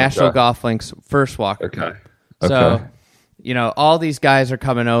National Golf Links first Walker Cup. So, all these guys are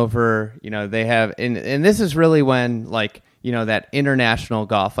coming over, they have, and this is really when that international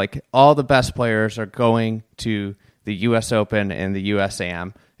golf, all the best players are going to the US Open and the US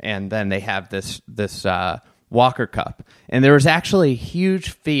Am, and then they have this Walker Cup. And there was actually huge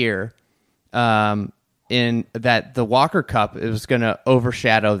fear in that the Walker Cup was going to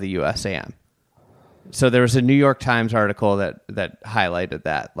overshadow the US Am. So there was a New York Times article that highlighted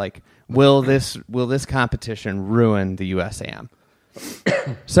that. Will this competition ruin the US Am?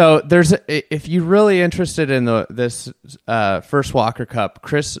 So if you're really interested in this first Walker Cup,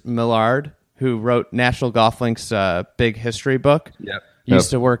 Chris Millard, who wrote National Golf Link's big history book, used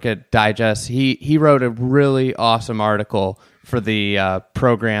to work at Digest. He wrote a really awesome article for the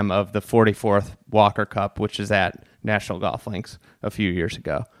program of the 44th Walker Cup, which is at National Golf Links a few years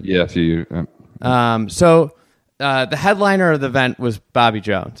ago. Yeah, a few. So the headliner of the event was Bobby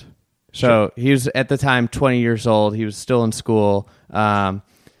Jones, So he was at the time 20 years old. He was still in school, and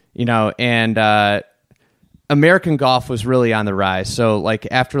American golf was really on the rise. So like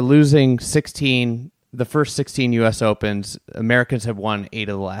after losing the first 16 U.S. Opens, Americans have won 8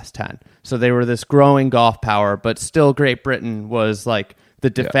 of the last 10. So they were this growing golf power, but still Great Britain was like the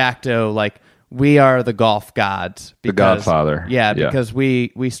de facto, like we are the golf gods. The Godfather. Yeah, because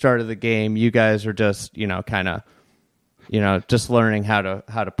we started the game. You guys are just, kind of, just learning how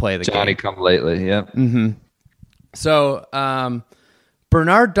to play the game. Johnny come lately, yeah. Mm-hmm. So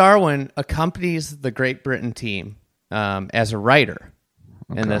Bernard Darwin accompanies the Great Britain team as a writer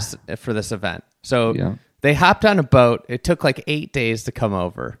for this event. So they hopped on a boat. It took like 8 days to come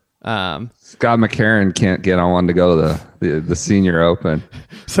over. Scott McCarron can't get on one to go to the Senior Open.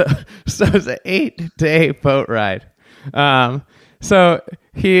 So it's an 8-day boat ride. So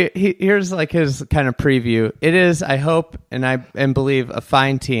here's like his kind of preview. It is, I hope and believe, a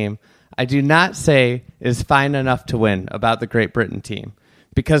fine team. I do not say is fine enough to win about the Great Britain team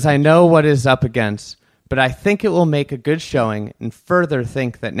because I know what is up against, but I think it will make a good showing and further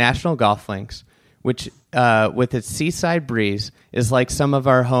think that National Golf Links, which with its seaside breeze is like some of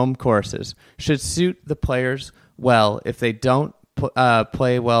our home courses, should suit the players well. If they don't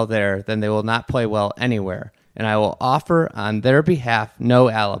play well there, then they will not play well anywhere, and I will offer on their behalf no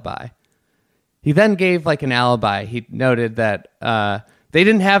alibi. He then gave like an alibi. He noted that they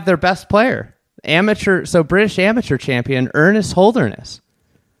didn't have their best player, British amateur champion Ernest Holderness.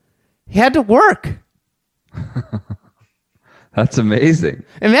 He had to work. That's amazing.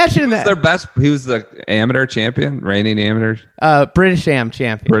 Imagine that. Their best. He was the amateur champion, reigning amateur. British Am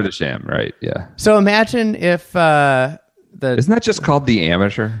champion. British Am, right? Yeah. So imagine if isn't that just called the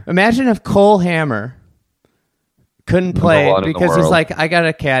amateur? Imagine if Cole Hammer couldn't play because he's like, I got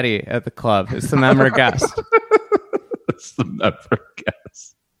a caddy at the club. It's the member guest. It's the member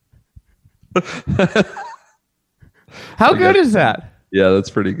guest. How good is that? Yeah, that's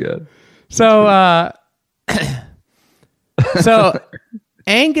pretty good. So, so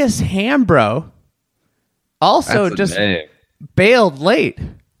Angus Hambro also just bailed late.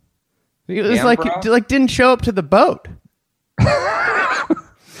 He was Hambro? like didn't show up to the boat.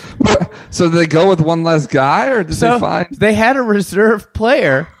 So did they go with one less guy, or did they find? They had a reserve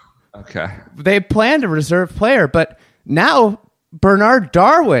player. Okay. They planned a reserve player, but now Bernard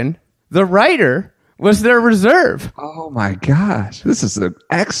Darwin, the writer, was their reserve. Oh my gosh, this is an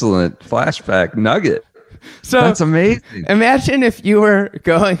excellent flashback nugget. So that's amazing. Imagine if you were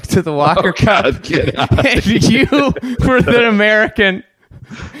going to the Walker Cup and you were the American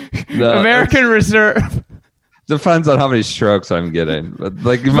reserve. Depends on how many strokes I'm getting. But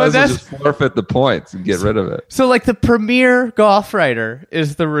like you might as well just forfeit the points and get rid of it. So like the premier golf writer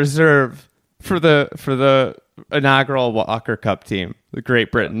is the reserve for the inaugural Walker Cup team, the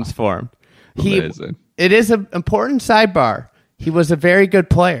Great Britain's formed. Amazing. It is an important sidebar. He was a very good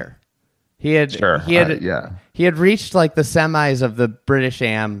player. He had reached like the semis of the British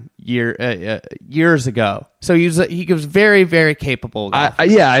Am years ago. So he was very, very capable.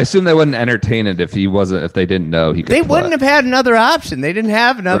 I assume they wouldn't entertain it if they didn't know he could. They wouldn't have had another option. They didn't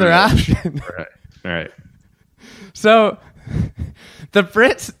have another option. All right. So the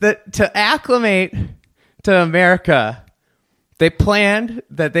Brits to acclimate to America, they planned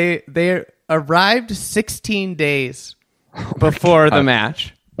that they arrived 16 days before the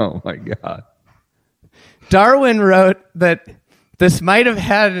match. Oh my God. Darwin wrote that this might have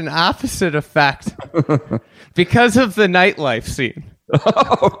had an opposite effect because of the nightlife scene.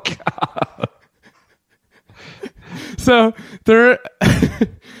 Oh God. So they're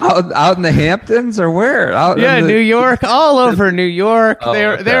out in the Hamptons or where? New York, all over New York. They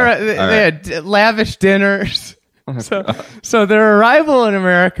had lavish dinners. So their arrival in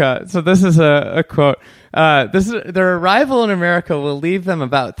America. So this is a quote. Their arrival in America will leave them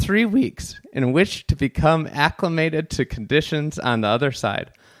about 3 weeks in which to become acclimated to conditions on the other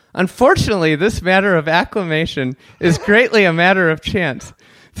side. Unfortunately, this matter of acclimation is greatly a matter of chance.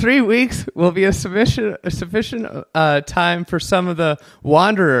 3 weeks will be a sufficient time for some of the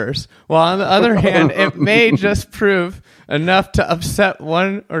wanderers, while on the other hand, it may just prove enough to upset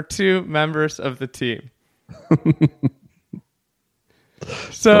one or two members of the team.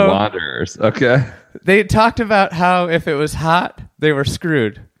 So the wanderers, okay. They talked about how if it was hot, they were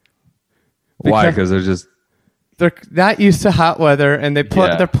screwed. Why? Because they're not used to hot weather, and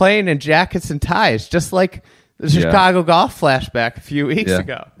they're playing in jackets and ties, just like the Chicago Golf Flashback a few weeks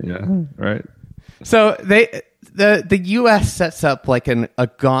ago. Yeah, right. So the U.S. sets up like a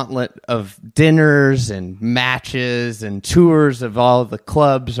gauntlet of dinners and matches and tours of all the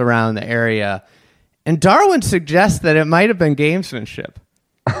clubs around the area. And Darwin suggests that it might have been gamesmanship.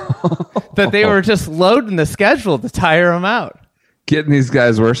 that they were just loading the schedule to tire him out. Getting these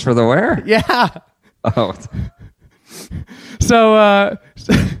guys worse for the wear. Yeah. Oh, So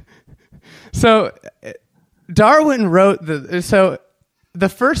Darwin wrote the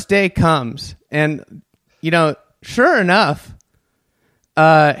first day comes, and sure enough,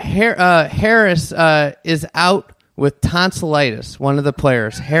 Harris is out with tonsillitis. One of the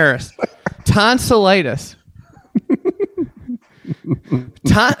players, Harris, tonsillitis.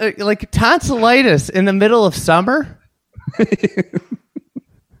 Tonsillitis in the middle of summer.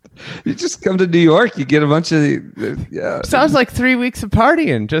 you just come to New York, you get a bunch of Sounds like 3 weeks of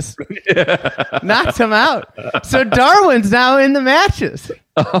partying. Just knocked him out. So Darwin's now in the matches.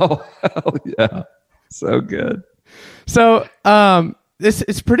 Oh, hell yeah. So good. So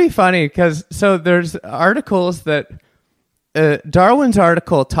it's pretty funny because there's articles that Darwin's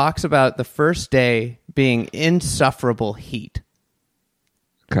article talks about the first day being insufferable heat.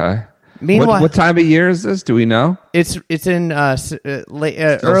 Okay. Meanwhile, what time of year is this? Do we know? It's in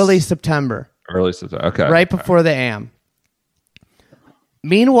early September. Early September. Okay. Right before the AM.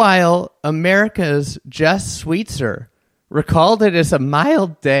 Meanwhile, America's Jess Sweetser recalled it as a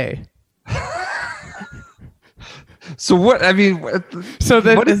mild day. So what? I mean, what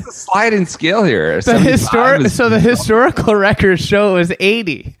is the sliding scale here? The historical records show it was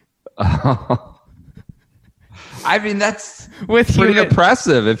 80. I mean, that's with pretty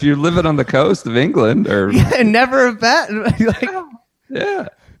impressive if you're living on the coast of England, or never a bet. Yeah.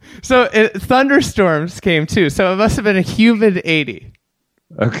 So thunderstorms came too. So it must have been a humid 80.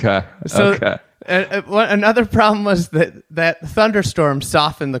 Okay. So, okay. Another problem was that thunderstorm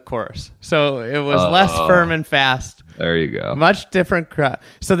softened the course, so it was less firm and fast. There you go. Much different crowd.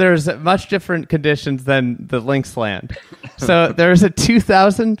 So there's much different conditions than the links land. So there's a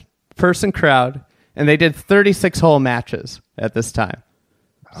 2,000 person crowd, and they did 36 hole matches at this time.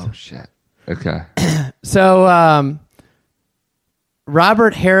 Oh shit. Okay. So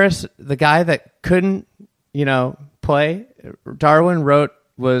Robert Harris, the guy that couldn't, play, Darwin wrote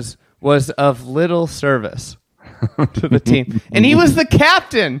was of little service to the team, and he was the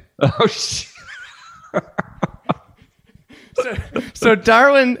captain. Oh shit. So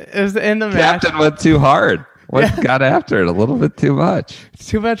Darwin is in the match. Captain went too hard. Got after it a little bit too much.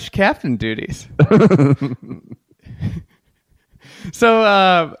 Too much captain duties.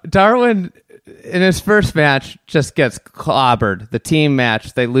 So Darwin, in his first match, just gets clobbered. The team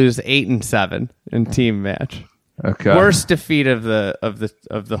match, they lose 8-7 in team match. Okay. Worst defeat of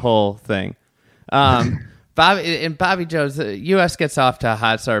the whole thing. Bobby Jones, the U.S. gets off to a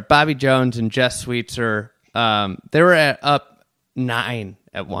hot start. Bobby Jones and Jess Sweetser, they were up 9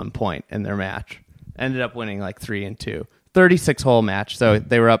 at one point in their match. Ended up winning like 3-2. 36 hole match, so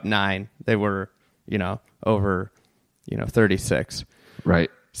they were up 9. They were, over, 36. Right.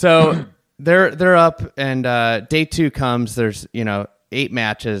 So they're up, and day 2 comes. There's 8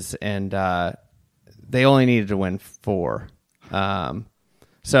 matches, and they only needed to win 4.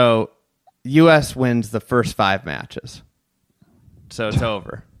 So U.S. wins the first 5 matches. So it's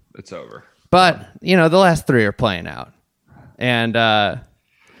over. It's over. But, the last 3 are playing out. And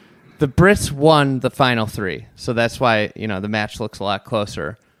the Brits won the final 3. So that's why, the match looks a lot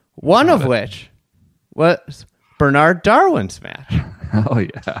closer. One of which was Bernard Darwin's match. Oh,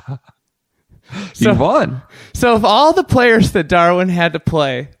 yeah. He won. So of all the players that Darwin had to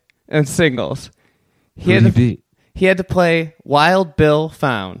play in singles, he had to play Wild Bill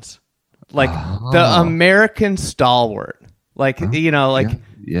Founds, like the American stalwart. He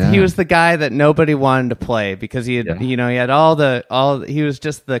was the guy that nobody wanted to play because he had, he had he was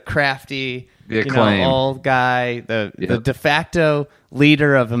just the crafty, old guy, the de facto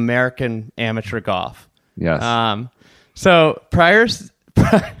leader of American amateur golf. Yes. So prior to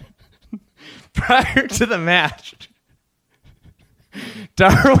the match,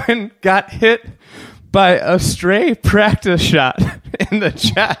 Darwin got hit by a stray practice shot in the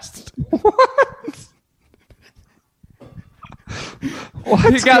chest.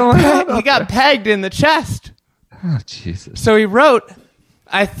 What? He got pegged in the chest. Oh, Jesus. So he wrote,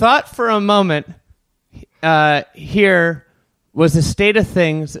 I thought for a moment here was a state of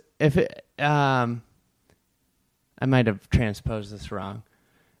things. If it, I might have transposed this wrong.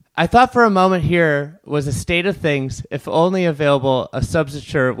 I thought for a moment here was a state of things. If only available, a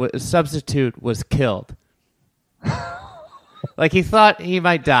substitute was killed. Like he thought he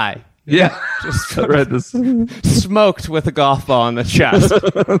might die. Yeah. Just I read this. Smoked with a golf ball in the chest.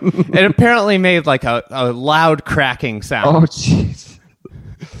 It apparently made like a loud cracking sound. Oh, jeez.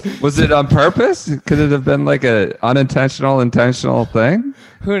 Was it on purpose? Could it have been like a intentional thing?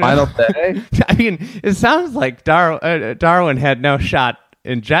 Who knows? Final day? I mean, it sounds like Darwin had no shot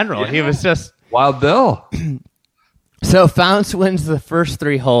in general. He was just Wild Bill. so Founts wins the first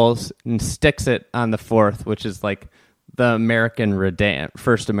 3 holes and sticks it on the 4th, which is like the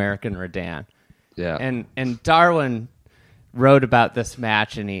first American Redan. Yeah. And Darwin wrote about this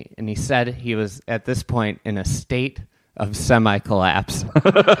match, and he said he was at this point in a state of semi-collapse.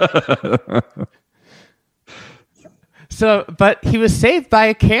 But he was saved by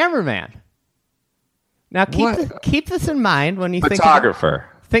a cameraman. Now keep this in mind when you photographer.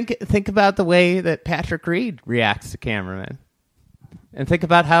 Think about the way that Patrick Reed reacts to cameramen, and think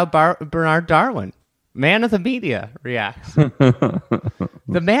about how Bernard Darwin, man of the media, reacts. The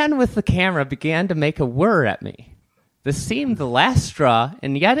man with the camera began to make a whir at me. This seemed the last straw,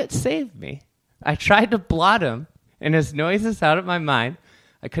 and yet it saved me. I tried to blot him and his noises out of my mind.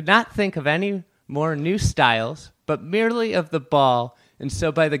 I could not think of any more new styles, but merely of the ball, and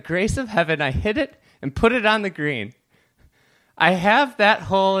so by the grace of heaven I hit it and put it on the green. I have that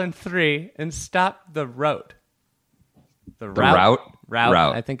hole in 3 and stopped the route. The route?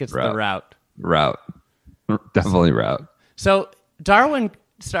 Route. I think it's the route. Route. Definitely route. So Darwin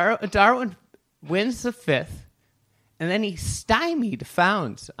wins the 5th, and then he stymied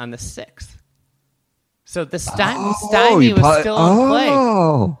Founds on the 6th. So the stymie was still in play.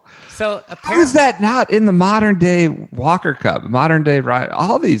 So apparently, how is that not in the modern day Walker Cup, modern day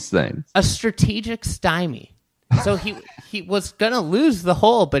all these things? A strategic stymie. So he was going to lose the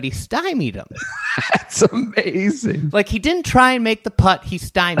hole, but he stymied him. That's amazing. Like, he didn't try and make the putt, he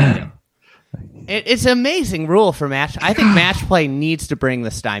stymied him. It's an amazing rule for match. I think match play needs to bring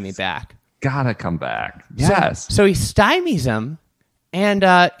the stymie back. Gotta come back. Yes. So he stymies him, and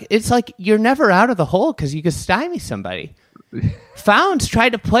it's like you're never out of the hole because you can stymie somebody. Founds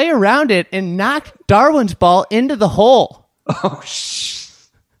tried to play around it and knocked Darwin's ball into the hole. Oh,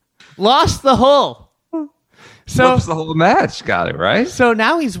 lost the hole. So flips the whole match. Got it, right? So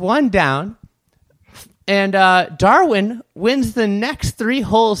now he's 1 down, and Darwin wins the next 3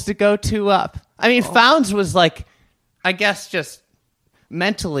 holes to go 2 up. I mean, Founds was like, I guess, just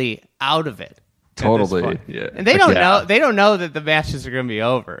mentally out of it. Totally. Yeah. And they don't know. They don't know that the matches are going to be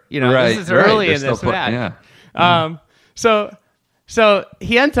over. You know, right, this is early They're in this match. Yeah. So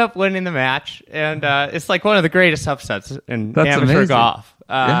he ends up winning the match, and it's like one of the greatest upsets in That's amateur amazing. golf.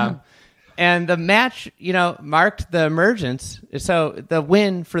 Yeah. And the match, marked the emergence. So the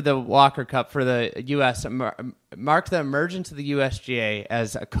win for the Walker Cup for the U.S. marked the emergence of the USGA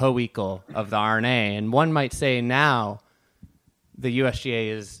as a co-equal of the R&A. And one might say now the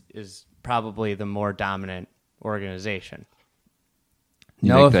USGA is probably the more dominant organization.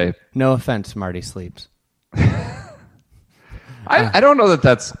 No offense, Marty Sleeps. I don't know that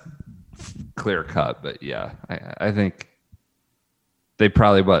that's clear cut, but yeah, I think they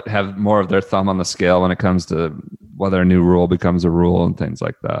probably have more of their thumb on the scale when it comes to whether a new rule becomes a rule and things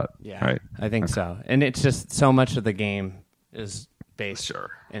like that. Yeah, right. I think so. And it's just so much of the game is based in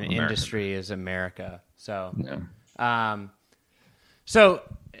American. industry is America. So, Yeah. So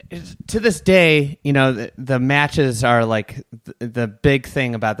to this day, the matches are like the big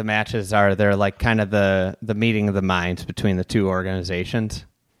thing about the matches are they're like kind of the meeting of the minds between the two organizations.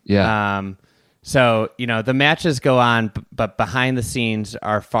 Yeah. So, the matches go on, but behind the scenes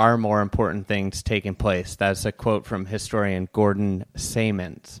are far more important things taking place. That's a quote from historian Gordon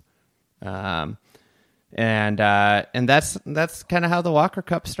Sammons. And that's kind of how the Walker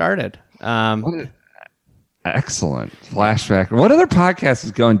Cup started. Excellent flashback. What other podcast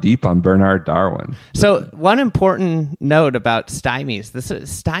is going deep on Bernard Darwin? So one important note about stymies.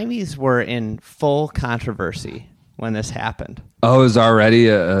 Stymies were in full controversy when this happened. Oh, it was already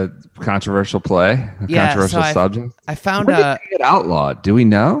a controversial play? Controversial subject? I found when did they get outlawed? Do we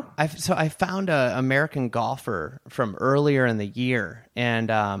know? I found a American golfer from earlier in the year, and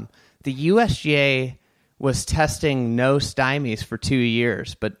the USGA was testing no stymies for 2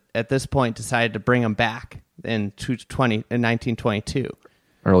 years, but at this point decided to bring them back in 1922.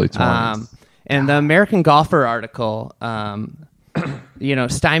 Early 20s. And the American Golfer article,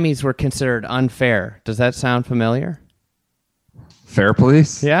 stymies were considered unfair. Does that sound familiar? Fair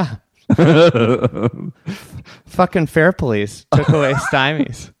Police? Yeah. Fucking Fair Police took away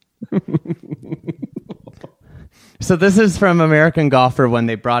stymies. So this is from American Golfer when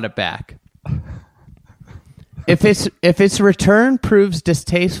they brought it back. If its return proves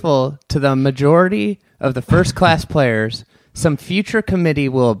distasteful to the majority of the first-class players, some future committee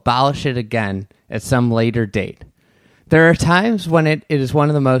will abolish it again at some later date. There are times when it is one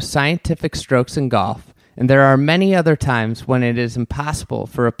of the most scientific strokes in golf, and there are many other times when it is impossible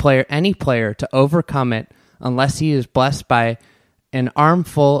for any player to overcome it unless he is blessed by an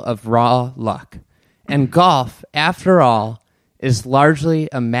armful of raw luck. And golf, after all, is largely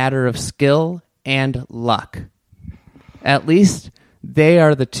a matter of skill and luck. At least they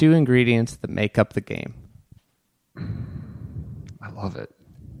are the two ingredients that make up the game. I love it.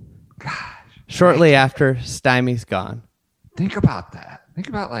 Gosh. Shortly after, Stymie's gone. Think about that. Think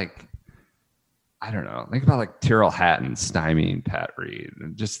about I don't know. Think about Tyrrell Hatton stymieing Pat Reed,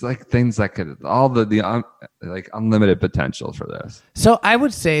 and just things that could all the unlimited potential for this. So I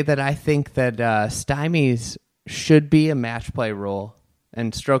would say that I think that stymies should be a match play rule,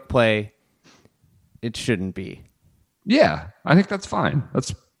 and stroke play it shouldn't be. Yeah, I think that's fine.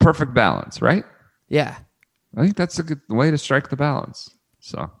 That's perfect balance, right? Yeah, I think that's a good way to strike the balance.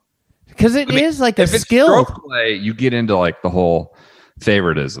 So because it is like a if skill. It's stroke play, you get into the whole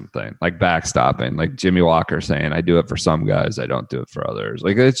favoritism thing, like backstopping, like Jimmy Walker saying, I do it for some guys, I don't do it for others.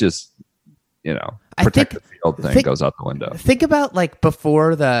 It's just, protect the field thing goes out the window. Think about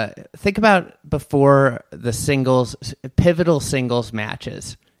before the singles, pivotal singles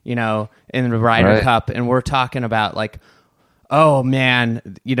matches, in the Ryder Cup. And we're talking about oh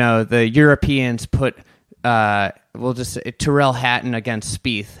man, the Europeans put, we'll just say Tyrrell Hatton against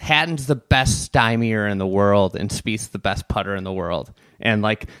Spieth. Hatton's the best stymier in the world, and Spieth's the best putter in the world. And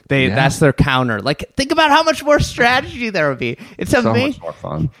that's their counter. Think about how much more strategy there would be. It's so amazing. Much more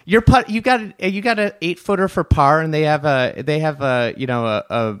fun. You got an 8-footer for par, and they have a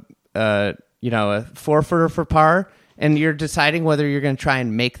 4-footer for par, and you're deciding whether you're going to try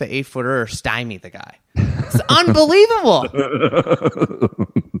and make the 8-footer or stymie the guy. It's unbelievable.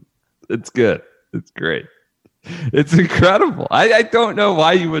 It's good. It's great. It's incredible. I don't know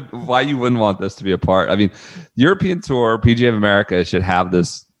why you wouldn't want this to be a part. I mean, European Tour, PGA of America should have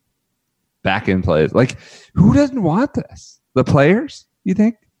this back in place. Who doesn't want this? The players, you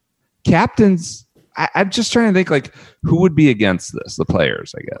think? Captains? I'm just trying to think who would be against this? The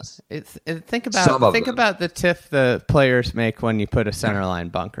players, I guess. Think about the tiff the players make when you put a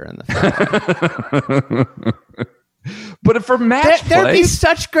centerline bunker in the front. But for match play, there'd be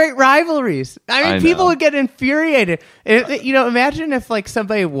such great rivalries. I mean, people would get infuriated. Imagine if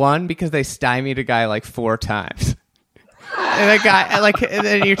somebody won because they stymied a guy 4 times. And the guy, and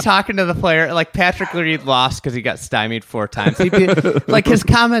then you're talking to the player, Patrick Reed lost because he got stymied 4 times. He'd be, his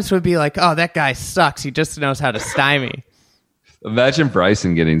comments would be "Oh, that guy sucks. He just knows how to stymie." Imagine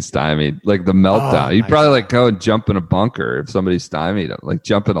Bryson getting stymied, the meltdown. He'd probably go and jump in a bunker if somebody stymied him,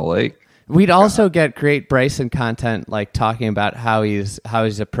 jump in a lake. We'd also get great Bryson content, talking about how he's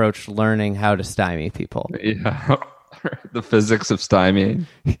approached learning how to stymie people. Yeah, the physics of stymieing.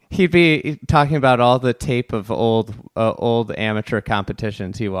 He'd be talking about all the tape of old amateur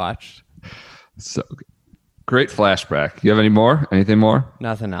competitions he watched. So great flashback. You have any more? Anything more?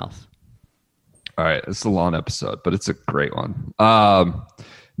 Nothing else. All right, it's a long episode, but it's a great one.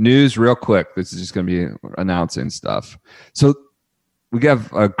 News, real quick. This is just going to be announcing stuff. So. We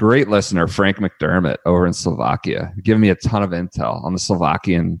have a great listener, Frank McDermott, over in Slovakia, giving me a ton of intel on the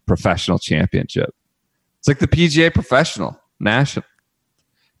Slovakian Professional Championship. It's the PGA Professional National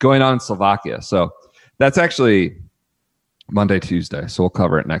going on in Slovakia. So that's actually Monday, Tuesday. So we'll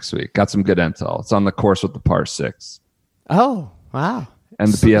cover it next week. Got some good intel. It's on the course with the par 6. Oh, wow.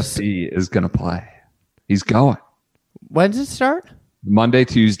 And the BFP is going to play. He's going. When does it start? Monday,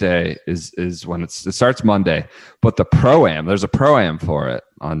 Tuesday is when it starts Monday, but there's a pro-am for it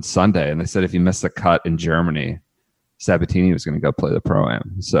on Sunday. And they said if you miss the cut in Germany, Sabatini was going to go play the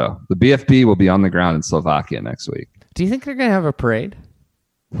pro-am. So the BFB will be on the ground in Slovakia next week. Do you think they're going to have a parade?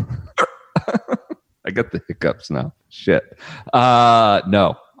 I got the hiccups now. Shit.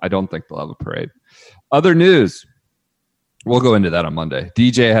 No, I don't think they'll have a parade. Other news. We'll go into that on Monday.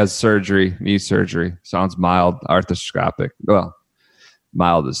 DJ has surgery, knee surgery. Sounds mild, arthroscopic. Well,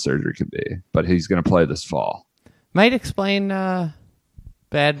 mild as surgery can be, but he's going to play this fall. Might explain bad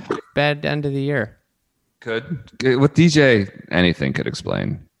end of the year. Could. With DJ, anything could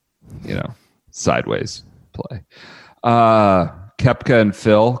explain, sideways play. Koepka and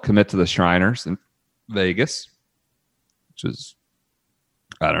Phil commit to the Shriners in Vegas, which is,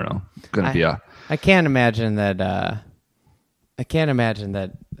 I don't know, going to be a... I can't imagine that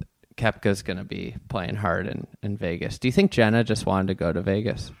Koepka's going to be playing hard in Vegas. Do you think Jenna just wanted to go to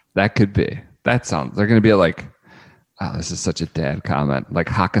Vegas? That could be. They're going to be oh, this is such a dad comment.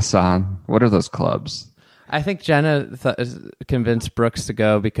 Hakkasan. What are those clubs? I think Jenna convinced Brooks to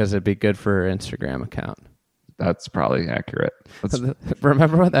go because it'd be good for her Instagram account. That's probably accurate.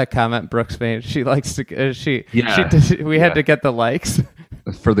 Remember what that comment Brooks made? She likes to. We had to get the likes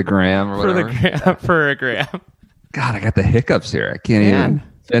for the gram or whatever. For a gram. God, I got the hiccups here. I can't even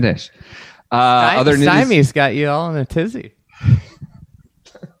finish. Other news. Stymie's got you all in a tizzy.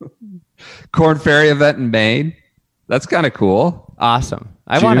 Corn Ferry event in Maine. That's kind of cool. Awesome.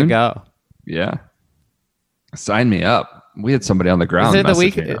 I want to June? go. Yeah. Sign me up. We had somebody on the ground. Is it the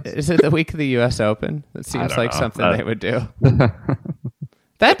week? messaging us. Is it the week of the U.S. Open? That seems don't like know. something they would do.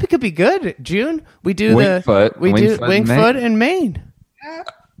 That could be good. June, we do Winged foot. we Winged do foot in Winged Maine. Foot in Maine.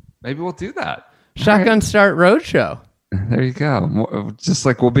 Maybe we'll do that. Shotgun Start Roadshow. There you go. Just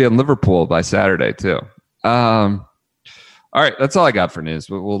like we'll be in Liverpool by Saturday too. All right, that's all I got for news.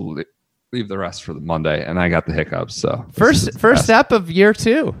 We'll leave the rest for the Monday, and I got the hiccups. So First step of year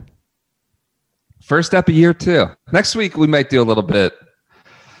 2. first step of year 2. Next week we might do a little bit.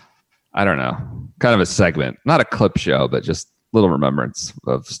 I don't know, kind of a segment, not a clip show, but just little remembrance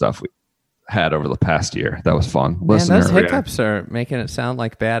of stuff we had over the past year. That was fun. Man, Listener those reaction. hiccups are making it sound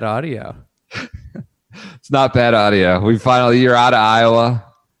like bad audio. It's not bad audio. You're out of Iowa.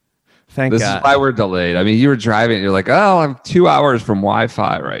 Thank This God. is why we're delayed. I mean, you were driving. You're like, oh, I'm 2 hours from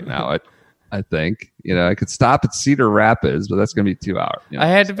Wi-Fi right now. I think I could stop at Cedar Rapids, but that's going to be 2 hours. I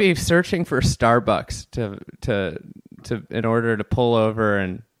had to be searching for Starbucks to in order to pull over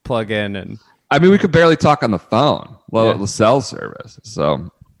and plug in. And I mean, we could barely talk on the phone, Yeah. the cell service.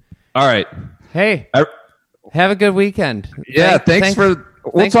 So, all right. hey, I- have a good weekend. yeah. Thanks for.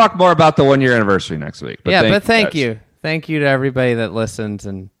 We'll thanks- talk more about the 1 year anniversary next week. But thank guys. you. Thank you to everybody that listens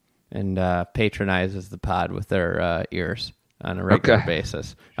and patronizes the pod with their ears on a regular Okay.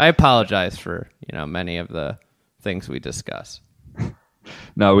 basis. I apologize for many of the things we discuss.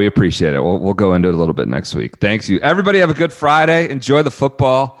 No, we appreciate it. We'll go into it a little bit next week. Thanks you. Everybody have a good Friday. Enjoy the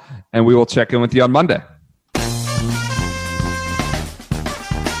football, and we will check in with you on Monday.